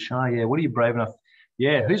 Don't be shy. Yeah, what are you brave enough?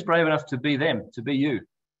 Yeah, who's brave enough to be them, to be you?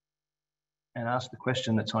 And ask the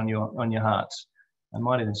question that's on your hearts. I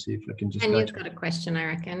might even see if I can just And you've got a question, I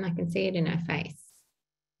reckon. I can see it in her face.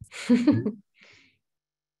 You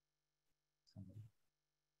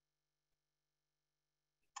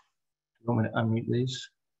want me to unmute these?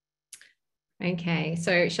 Okay,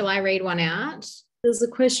 so shall I read one out? There's a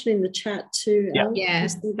question in the chat too. Yeah.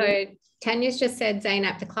 Yes. So Tanya's just said,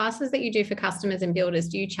 Zeynep, the classes that you do for customers and builders,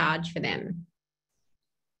 do you charge for them?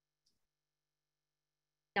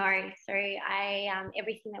 No, so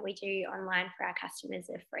everything that we do online for our customers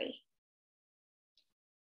are free.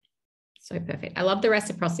 So perfect. I love the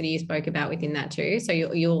reciprocity you spoke about within that too. So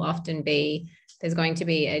you'll often be, there's going to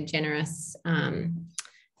be a generous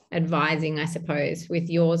advising, I suppose, with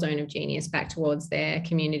your zone of genius back towards their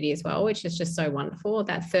community as well, which is just so wonderful.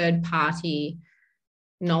 That third party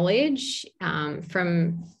knowledge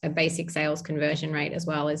from a basic sales conversion rate as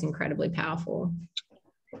well is incredibly powerful.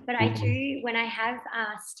 But I do, when I have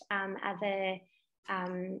asked other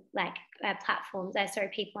platforms,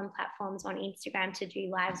 people on platforms on Instagram to do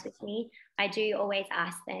lives with me, I do always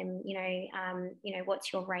ask them,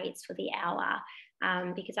 what's your rates for the hour?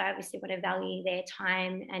 Because I obviously want to value their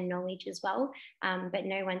time and knowledge as well. But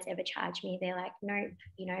no one's ever charged me. They're like, nope,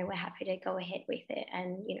 we're happy to go ahead with it.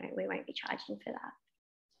 And, we won't be charging for that.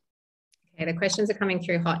 Okay, the questions are coming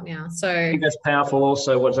through hot now. So I think that's powerful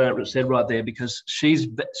also what Zeynep said right there, because she's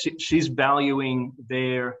valuing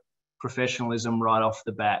their professionalism right off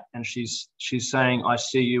the bat. And she's saying, I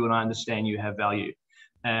see you and I understand you have value.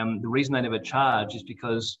 The reason they never charge is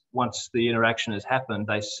because once the interaction has happened,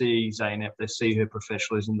 they see Zeynep, they see her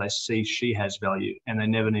professionalism, they see she has value, and they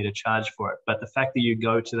never need to charge for it. But the fact that you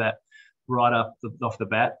go to that right off the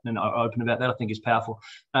bat and are open about that, I think is powerful.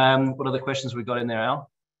 What other questions we got in there, Al?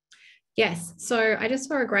 Yes, so I just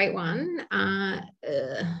saw a great one.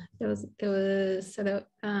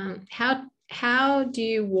 How do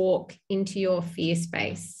you walk into your fear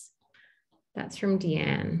space? That's from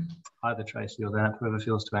Deanne. Either Tracey or that, whoever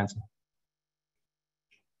feels to answer.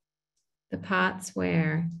 The parts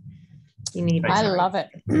where you need. I love it.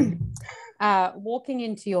 Walking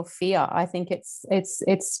into your fear. I think it's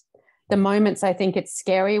the moments. I think it's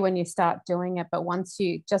scary when you start doing it, but once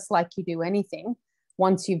you, just like you do anything,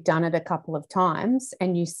 once you've done it a couple of times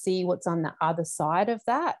and you see what's on the other side of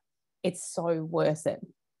that, it's so worth it.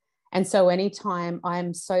 And so anytime I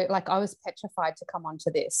was petrified to come onto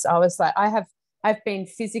this. I was like, I've been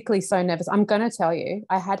physically so nervous. I'm going to tell you,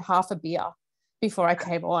 I had half a beer before I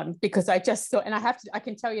came on because I just thought, and I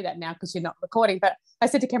can tell you that now because you're not recording, but I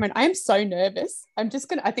said to Cameron, I am so nervous. I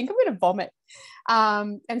think I'm going to vomit.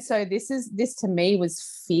 And so this to me was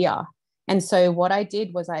fear. And so what I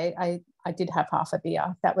did was I did have half a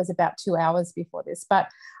beer. That was about 2 hours before this, but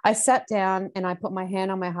I sat down and I put my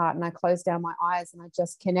hand on my heart and I closed down my eyes and I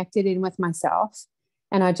just connected in with myself.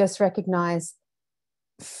 And I just recognized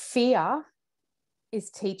fear is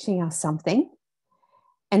teaching us something.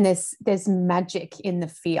 And there's magic in the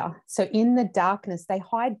fear. So in the darkness, they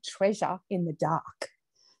hide treasure in the dark.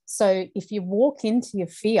 So if you walk into your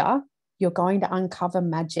fear, you're going to uncover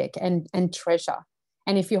magic and treasure.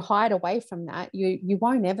 And if you hide away from that, you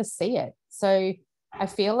won't ever see it. So I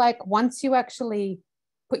feel like once you actually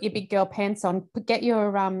put your big girl pants on, get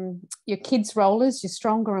your kids' rollers, you're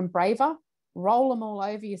stronger and braver, roll them all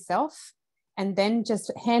over yourself, and then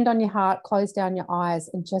just hand on your heart, close down your eyes,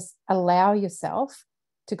 and just allow yourself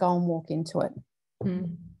to go and walk into it.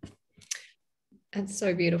 That's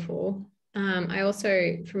so beautiful. I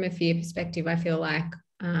also, from a fear perspective, I feel like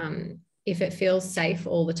if it feels safe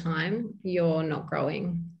all the time, you're not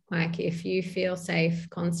growing. Like if you feel safe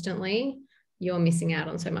constantly, you're missing out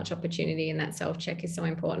on so much opportunity, and that self-check is so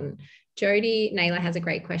important. Jody Naylor has a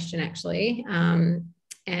great question actually.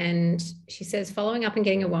 And she says, following up and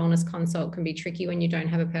getting a wellness consult can be tricky when you don't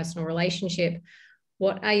have a personal relationship.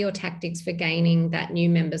 What are your tactics for gaining that new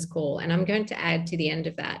members call? And I'm going to add to the end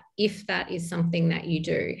of that, if that is something that you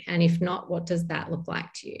do, and if not, what does that look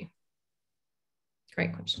like to you?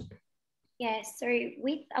 Great question. Yeah, so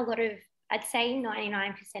with a lot of, I'd say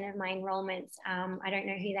 99% of my enrollments, I don't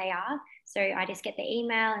know who they are. So I just get the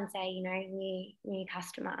email and say, new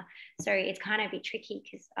customer. So it's kind of a bit tricky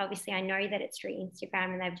because obviously I know that it's through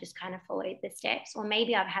Instagram and they've just kind of followed the steps, or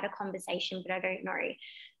maybe I've had a conversation, but I don't know,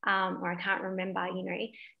 or I can't remember,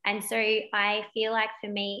 And so I feel like for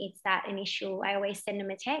me, it's that initial, I always send them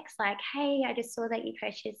a text like, hey, I just saw that you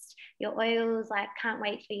purchased your oils, like can't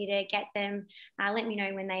wait for you to get them. Let me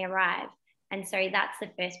know when they arrive. And so that's the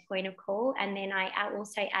first point of call. And then I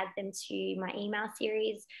also add them to my email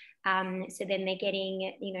series. So then they're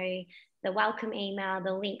getting, the welcome email,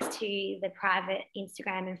 the links to the private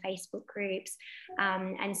Instagram and Facebook groups.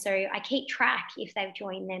 And so I keep track if they've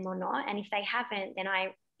joined them or not. And if they haven't, then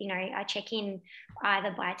I check in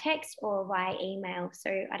either by text or via email.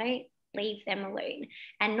 So I don't leave them alone,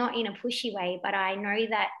 and not in a pushy way, but I know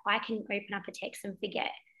that I can open up a text and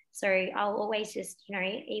forget. So I'll always just,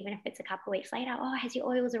 even if it's a couple of weeks later, oh, has your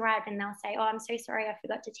oils arrived? And they'll say, oh, I'm so sorry, I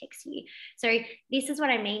forgot to text you. So this is what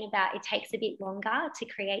I mean about it takes a bit longer to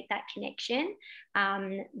create that connection.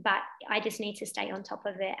 But I just need to stay on top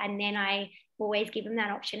of it. And then I always give them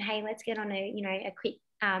that option. Hey, let's get on a quick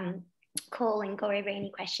call and go over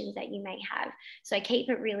any questions that you may have. So I keep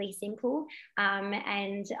it really simple.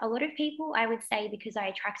 And a lot of people, I would say, because I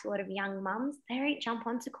attract a lot of young mums, they don't jump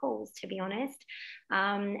onto calls, to be honest.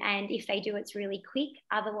 And if they do, it's really quick.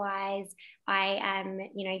 Otherwise, I am,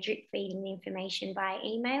 drip feeding the information by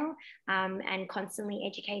email, and constantly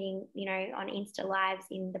educating, on Insta Lives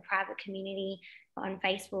in the private community on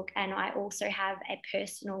Facebook. And I also have a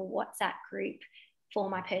personal WhatsApp group for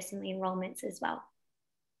my personal enrollments as well.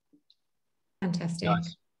 Fantastic.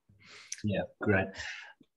 Nice. Yeah, great.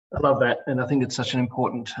 I love that. And I think it's such an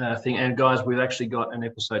important thing. And guys, we've actually got an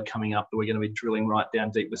episode coming up that we're going to be drilling right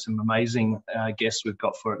down deep with some amazing guests we've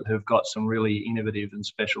got for it, who've got some really innovative and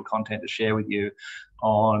special content to share with you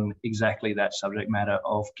on exactly that subject matter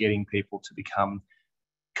of getting people to become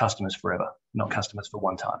customers forever, not customers for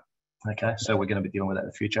one time. Okay, so we're going to be dealing with that in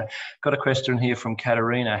the future. Got a question here from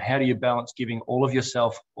Katerina. How do you balance giving all of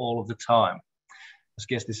yourself all of the time? I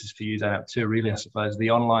guess this is for you, Zeynep, too, really, I suppose. The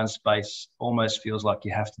online space almost feels like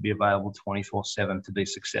you have to be available 24/7 to be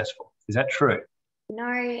successful. Is that true? No,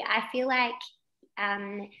 I feel like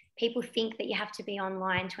people think that you have to be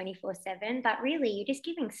online 24/7, but really you're just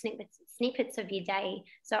giving snippets of your day.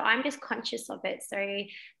 So I'm just conscious of it. So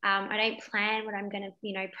I don't plan what I'm going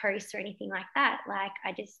to, post or anything like that. Like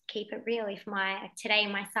I just keep it real. If today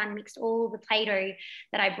my son mixed all the Play-Doh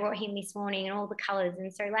that I brought him this morning and all the colors.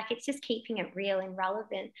 And so like, it's just keeping it real and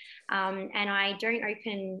relevant. And I don't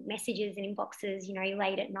open messages and inboxes,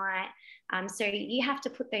 late at night. So you have to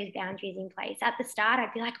put those boundaries in place. At the start,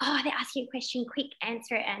 I'd be like, oh, they ask you a question, quick,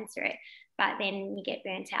 answer it. But then you get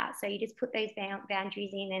burnt out. So you just put those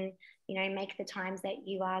boundaries in and, make the times that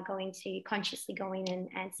you are going to consciously go in and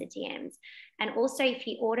answer DMs. And also if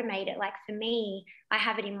you automate it, like for me, I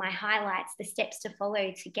have it in my highlights, the steps to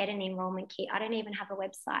follow to get an enrollment kit. I don't even have a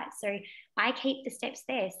website. So I keep the steps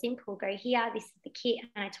there, simple, go here, this is the kit.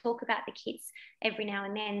 And I talk about the kits every now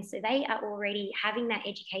and then. So they are already having that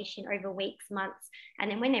education over weeks, months.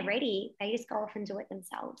 And then when they're ready, they just go off and do it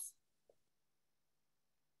themselves.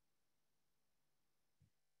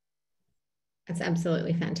 That's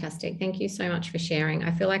absolutely fantastic. Thank you so much for sharing.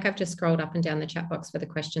 I feel like I've just scrolled up and down the chat box for the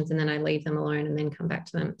questions and then I leave them alone and then come back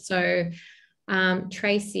to them. So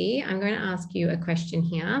Tracey, I'm going to ask you a question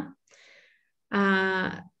here.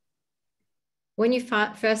 When you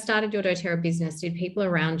first started your doTERRA business, did people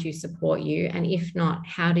around you support you? And if not,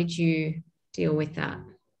 how did you deal with that?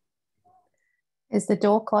 Is the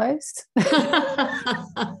door closed?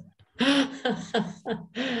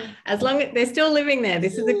 As long as they're still living there,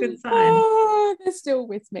 this is a good sign. Oh, they're still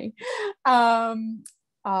with me.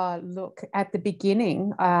 Look, at the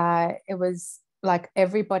beginning, it was like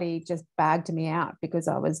everybody just bagged me out because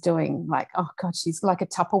I was doing like, oh God, she's like a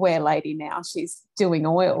Tupperware lady now. She's doing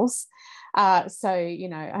oils. So,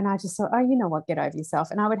 and I just thought, oh, you know what, get over yourself.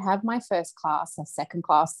 And I would have my first class, a second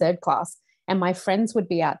class, third class, and my friends would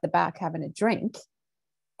be out the back having a drink.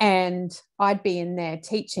 And I'd be in there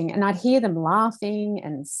teaching and I'd hear them laughing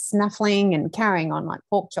and snuffling and carrying on like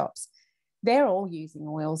pork chops. They're all using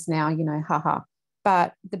oils now, haha.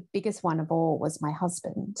 But the biggest one of all was my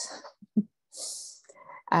husband.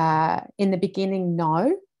 In the beginning,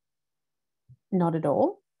 no, not at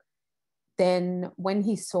all. Then when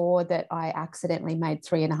he saw that I accidentally made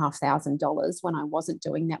 $3,500 when I wasn't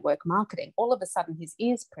doing network marketing, all of a sudden his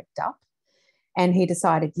ears pricked up. And he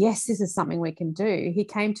decided, yes, this is something we can do. He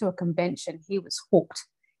came to a convention. He was hooked.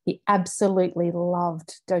 He absolutely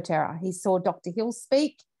loved doTERRA. He saw Dr. Hill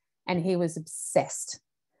speak and he was obsessed.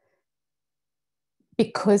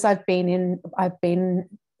 Because I've been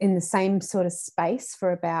in the same sort of space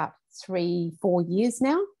for about 3-4 years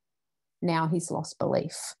now. Now he's lost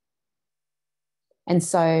belief. And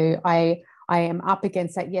so I am up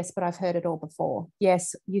against that. Yes, but I've heard it all before.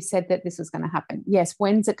 Yes, you said that this was going to happen. Yes,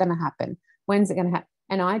 when's it going to happen? When's it going to happen?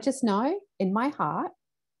 And I just know in my heart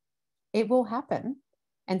it will happen.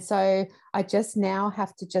 And so I just now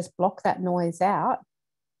have to just block that noise out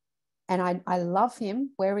And I love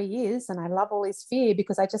him where he is, and I love all his fear,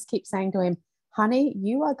 because I just keep saying to him, honey,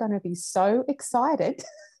 you are going to be so excited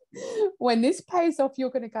when this pays off. You're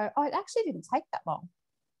going to go, oh, it actually didn't take that long.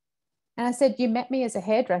 And I said, you met me as a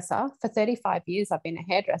hairdresser. For 35 years, I've been a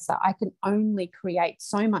hairdresser. I can only create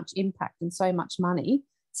so much impact and so much money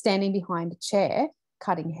standing behind a chair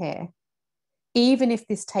cutting hair. Even if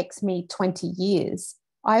this takes me 20 years,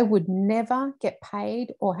 I would never get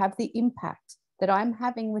paid or have the impact that I'm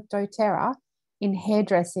having with doTERRA in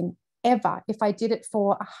hairdressing ever. If I did it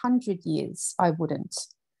for 100 years, I wouldn't.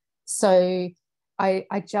 So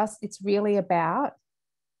it's really about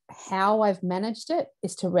how I've managed it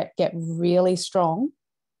is to get really strong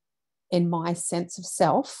in my sense of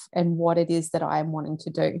self and what it is that I am wanting to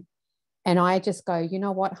do. And I just go, you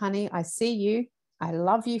know what, honey, I see you. I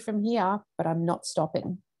love you from here, but I'm not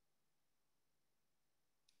stopping.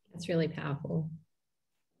 That's really powerful.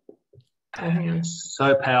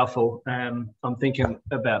 So powerful. I'm thinking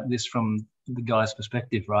about this from the guy's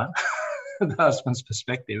perspective, right? The husband's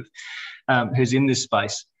perspective, who's in this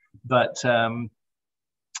space. But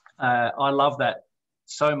I love that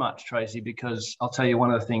so much, Tracey, because I'll tell you,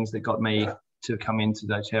 one of the things that got me to come into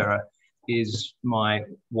doTERRA is my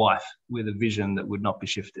wife with a vision that would not be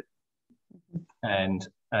shifted. And,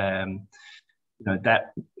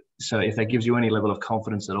 that, so if that gives you any level of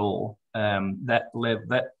confidence at all, that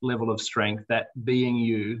level of strength, that being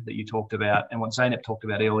you that you talked about, and what Zeynep talked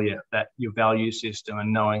about earlier, that your value system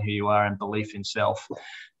and knowing who you are and belief in self,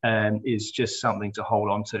 is just something to hold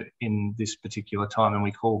on to in this particular time. And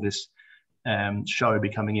we call this show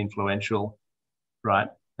Becoming Influential, right?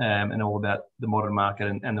 And all about the modern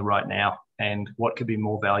market and the right now. And what could be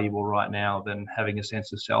more valuable right now than having a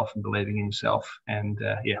sense of self and believing in yourself? And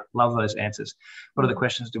love those answers. What other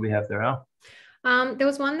questions do we have there, Al? There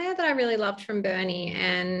was one there that I really loved from Bernie,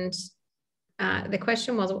 and the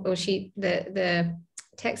question was, the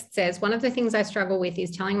text says, one of the things I struggle with is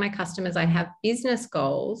telling my customers I have business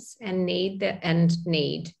goals and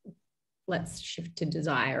need, let's shift to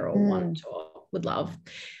desire or want or would love,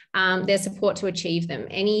 their support to achieve them.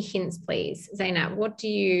 Any hints, please? Zeynep, what do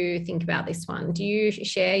you think about this one? Do you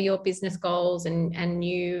share your business goals and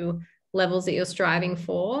new levels that you're striving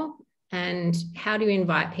for? And how do you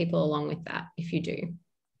invite people along with that, if you do?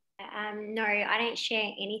 No, I don't share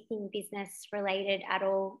anything business related at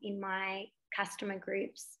all in my customer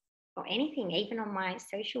groups or anything, even on my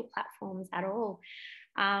social platforms at all.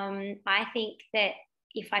 I think that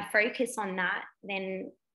if I focus on that,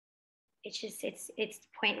 then it's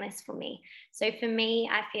pointless for me. So for me,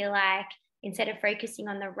 I feel like instead of focusing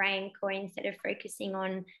on the rank or instead of focusing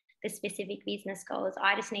on the specific business goals,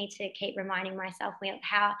 I just need to keep reminding myself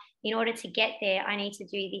how, in order to get there, I need to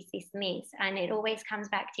do this, this, and this. And it always comes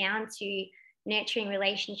back down to nurturing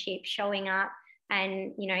relationships, showing up,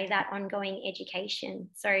 and that ongoing education.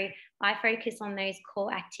 So I focus on those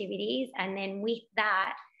core activities, and then with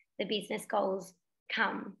that, the business goals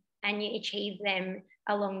come and you achieve them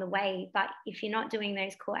along the way. But if you're not doing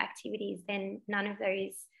those core activities, then none of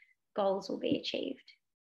those goals will be achieved.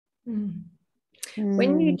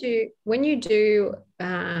 When you do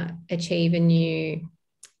achieve a new,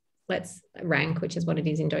 let's rank, which is what it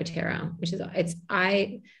is in doTERRA,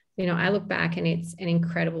 I look back and it's an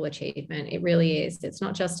incredible achievement. It really is. It's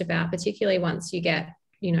not just about, particularly once you get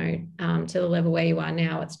to the level where you are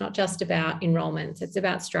now, it's not just about enrollments. It's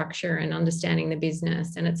about structure and understanding the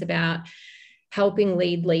business, and it's about helping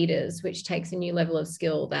lead leaders, which takes a new level of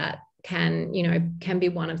skill that can be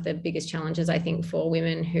one of the biggest challenges, I think, for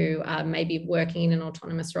women who are maybe working in an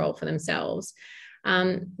autonomous role for themselves.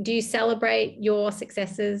 Do you celebrate your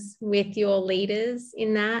successes with your leaders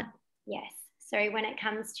in that? Yes. So when it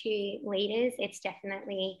comes to leaders, it's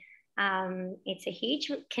definitely, it's a huge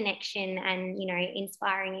connection and,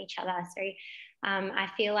 inspiring each other. So I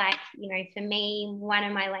feel like, for me, one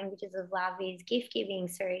of my languages of love is gift giving.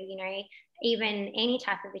 So, even any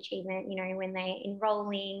type of achievement, when they're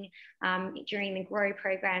enrolling during the Grow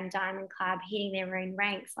program, Diamond Club, hitting their own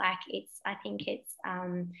ranks, I think it's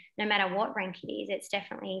no matter what rank it is, it's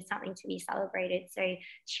definitely something to be celebrated. So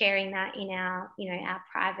sharing that in our, our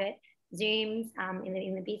private Zooms,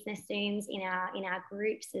 in the business Zooms, in our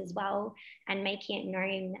groups as well, and making it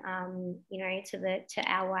known, to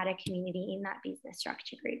our wider community in that business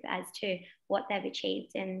structure group as to what they've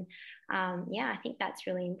achieved. And I think that's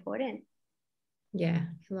really important. Yeah,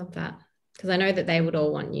 I love that, because I know that they would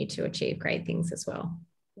all want you to achieve great things as well.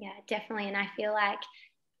 Yeah, definitely. And I feel like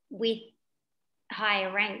with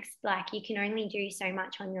higher ranks, like you can only do so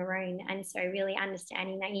much on your own. And so really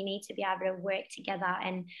understanding that you need to be able to work together.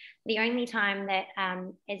 And the only time that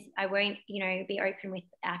is, I won't, be open with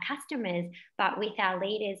our customers, but with our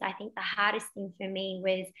leaders, I think the hardest thing for me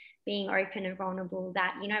was being open and vulnerable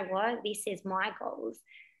that, this is my goals,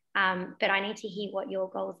 but I need to hear what your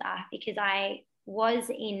goals are, because I was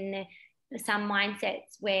in some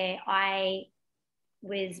mindsets where I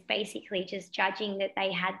was basically just judging that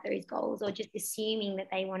they had those goals, or just assuming that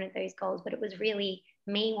they wanted those goals, but it was really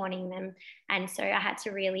me wanting them. And so I had to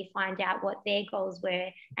really find out what their goals were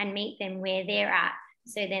and meet them where they're at.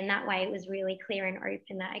 So then that way it was really clear and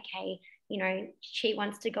open that, okay, she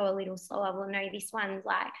wants to go a little slower. Well, no, this one's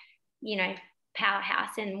like,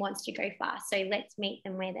 powerhouse and wants to go fast. So let's meet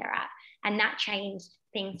them where they're at. And that changed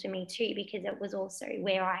things for me too, because it was also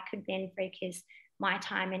where I could then focus my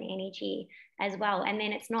time and energy as well. And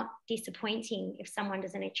then it's not disappointing if someone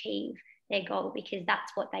doesn't achieve their goal, because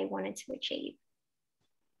that's what they wanted to achieve.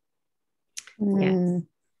 Yeah,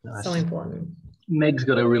 Nice. so important. Meg's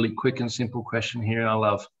got a really quick and simple question here. I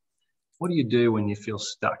love, what do you do when you feel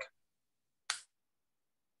stuck?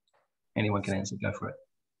 Anyone can answer, go for it.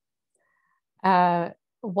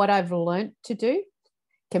 What I've learned to do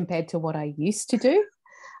compared to what I used to do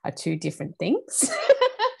are two different things.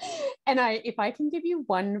 And if I can give you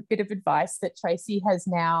one bit of advice that Tracey has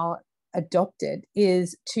now adopted,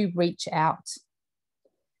 is to reach out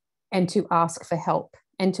and to ask for help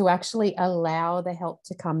and to actually allow the help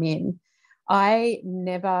to come in. I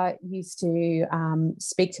never used to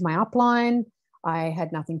speak to my upline. I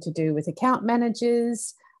had nothing to do with account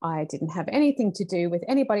managers. I didn't have anything to do with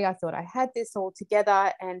anybody. I thought I had this all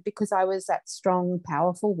together. And because I was that strong,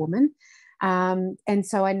 powerful woman, and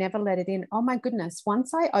so I never let it in. Oh my goodness,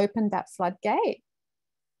 once I opened that floodgate,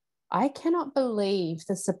 I cannot believe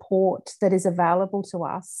the support that is available to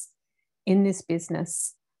us in this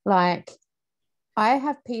business. Like, I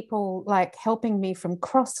have people like helping me from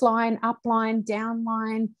crossline, upline,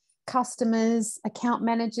 downline, customers, account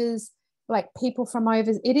managers, like people from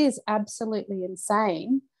over. It is absolutely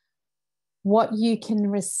insane what you can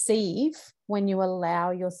receive when you allow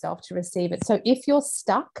yourself to receive it. So if you're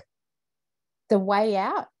stuck, the way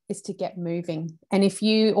out is to get moving, and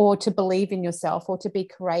or to believe in yourself, or to be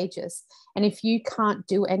courageous. And if you can't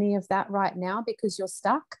do any of that right now because you're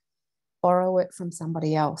stuck, borrow it from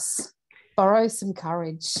somebody else. Borrow some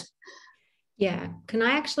courage. Yeah. Can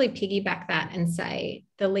I actually piggyback that and say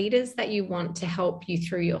the leaders that you want to help you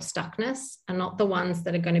through your stuckness are not the ones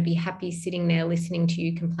that are going to be happy sitting there listening to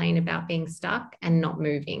you complain about being stuck and not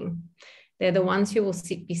moving. They're the ones who will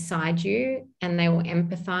sit beside you and they will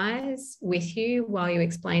empathize with you while you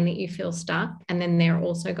explain that you feel stuck. And then they're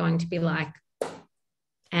also going to be like,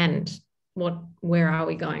 and where are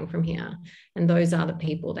we going from here? And those are the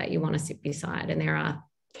people that you want to sit beside. And there are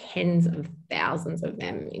tens of thousands of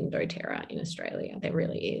them in doTERRA in Australia. There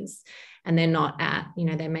really is. And they're not at,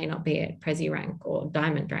 they may not be at Prezi rank or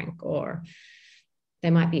Diamond rank, or they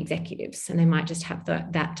might be executives, and they might just have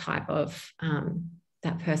that type of,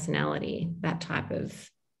 that personality, that type of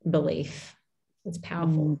belief. It's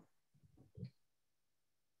powerful.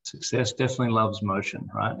 Success definitely loves motion,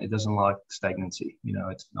 right? It doesn't like stagnancy.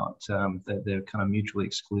 It's not, they're kind of mutually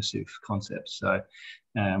exclusive concepts. So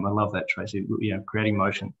I love that, Tracey. Creating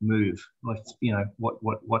motion, move. Like,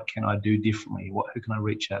 what can I do differently? Who can I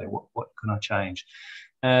reach out to? What can I change?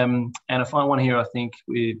 And a final one here, I think,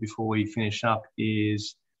 before we finish up,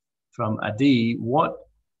 is from Adi.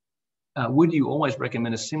 Would you always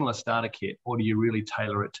recommend a similar starter kit, or do you really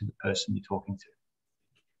tailor it to the person you're talking to?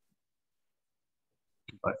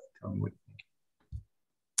 Both tell me what you think.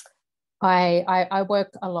 I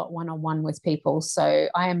work a lot one-on-one with people, so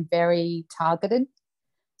I am very targeted.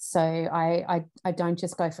 So I don't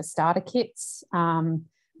just go for starter kits. My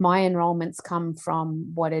enrollments come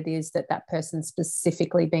from what it is that person's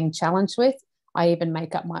specifically being challenged with. I even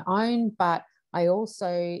make up my own, but I also,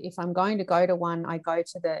 if I'm going to go to one, I go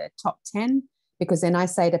to the top 10, because then I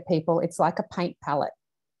say to people, it's like a paint palette.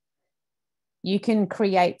 You can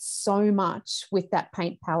create so much with that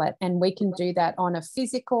paint palette, and we can do that on a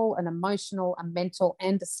physical, an emotional, a mental,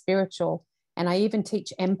 and a spiritual. And I even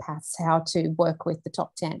teach empaths how to work with the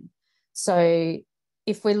top 10. So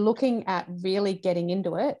if we're looking at really getting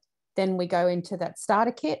into it, then we go into that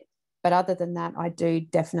starter kit. But other than that, I do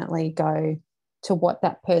definitely go to what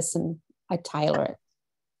that person, I tailor it.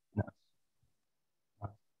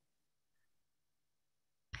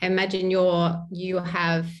 I imagine you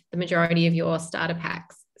have the majority of your starter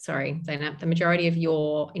packs. Sorry, Zeynep, the majority of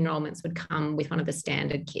your enrollments would come with one of the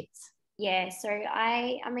standard kits. Yeah, so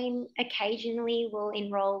I mean, occasionally we'll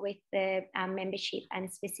enroll with the membership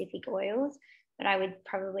and specific oils, but I would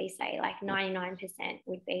probably say like 99%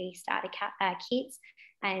 would be starter kits.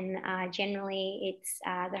 And generally it's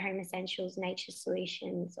the Home Essentials, Nature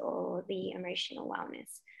Solutions, or the Emotional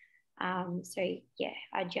Wellness. So yeah,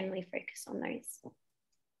 I generally focus on those.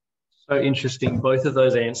 So interesting, both of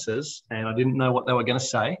those answers, and I didn't know what they were going to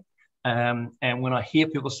say. And when I hear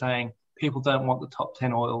people saying people don't want the top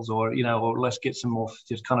 10 oils, or, you know, or let's get some more,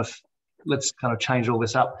 let's kind of change all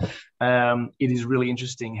this up. It is really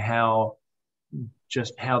interesting how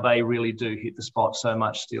they really do hit the spot so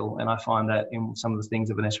much still. And I find that in some of the things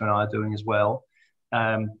that Vanessa and I are doing as well,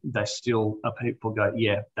 they still, people go,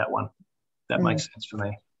 yeah, that one, that makes sense for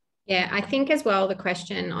me. Yeah, I think as well, the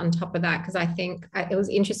question on top of that, because I think it was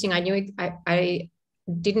interesting. I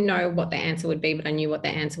didn't know what the answer would be, but I knew what the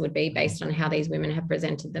answer would be based on how these women have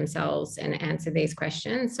presented themselves and answered these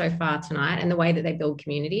questions so far tonight, and the way that they build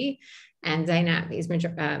community. And Zeynep is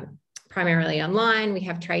primarily online. We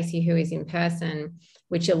have Tracey, who is in person,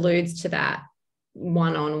 which alludes to that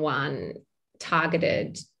one-on-one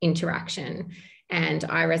targeted interaction. And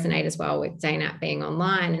I resonate as well with Zeynep being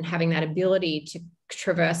online and having that ability to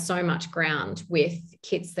traverse so much ground with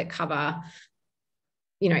kits that cover,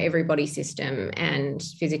 you know, every body system and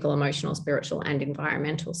physical, emotional, spiritual, and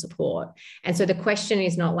environmental support. And so the question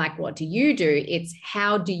is not like, what do you do? It's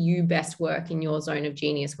how do you best work in your zone of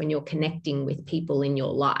genius when you're connecting with people in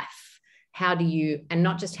your life? How do you, and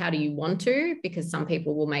not just how do you want to, because some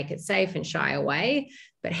people will make it safe and shy away,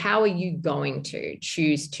 but how are you going to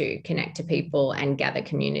choose to connect to people and gather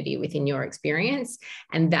community within your experience?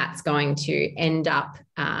 And that's going to end up,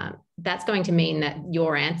 that's going to mean that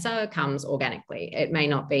your answer comes organically. It may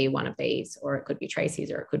not be one of these, or it could be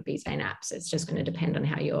Tracey's, or it could be Zeynep's. It's just going to depend on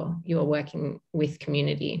how you're working with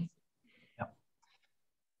community.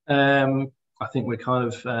 Yeah. I think we're kind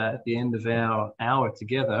of at the end of our hour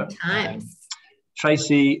together.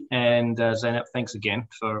 Tracey and Zeynep, thanks again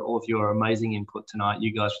for all of your amazing input tonight.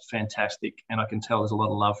 You guys were fantastic, and I can tell there's a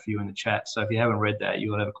lot of love for you in the chat. So if you haven't read that,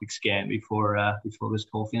 you'll have a quick scan before this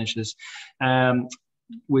call finishes.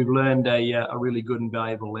 We've learned a really good and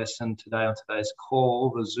valuable lesson today on today's call.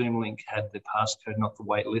 The Zoom link had the passcode, not the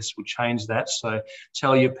wait list. We'll change that. So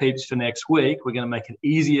tell your peeps for next week, we're going to make it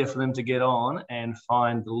easier for them to get on and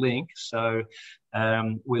find the link. So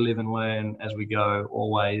we live and learn as we go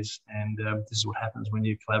always. And this is what happens when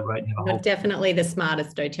you collaborate. You have a whole definitely the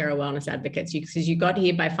smartest doTERRA wellness advocates, because you got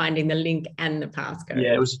here by finding the link and the passcode.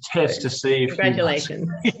 Yeah, it was a test to see if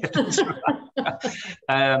congratulations. Yeah, that's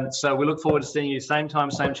right. So we look forward to seeing you same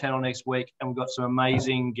time, same channel next week. And we've got some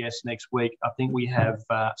amazing guests next week. I think we have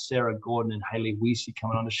Sarah Gordon and Hayley Weesey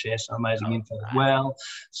coming on to share some amazing info as well.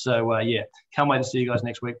 So yeah, can't wait to see you guys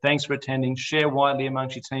next week. Thanks for attending. Share widely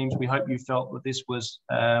amongst your teams. We hope you felt that this was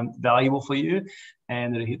valuable for you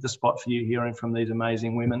and that it hit the spot for you hearing from these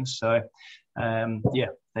amazing women. So yeah,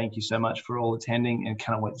 thank you so much for all attending, and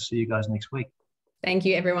can't wait to see you guys next week. Thank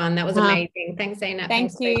you, everyone. That was amazing. Thanks, Zeynep.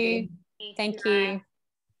 Thank you. Thank you.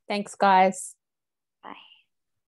 Thanks, guys.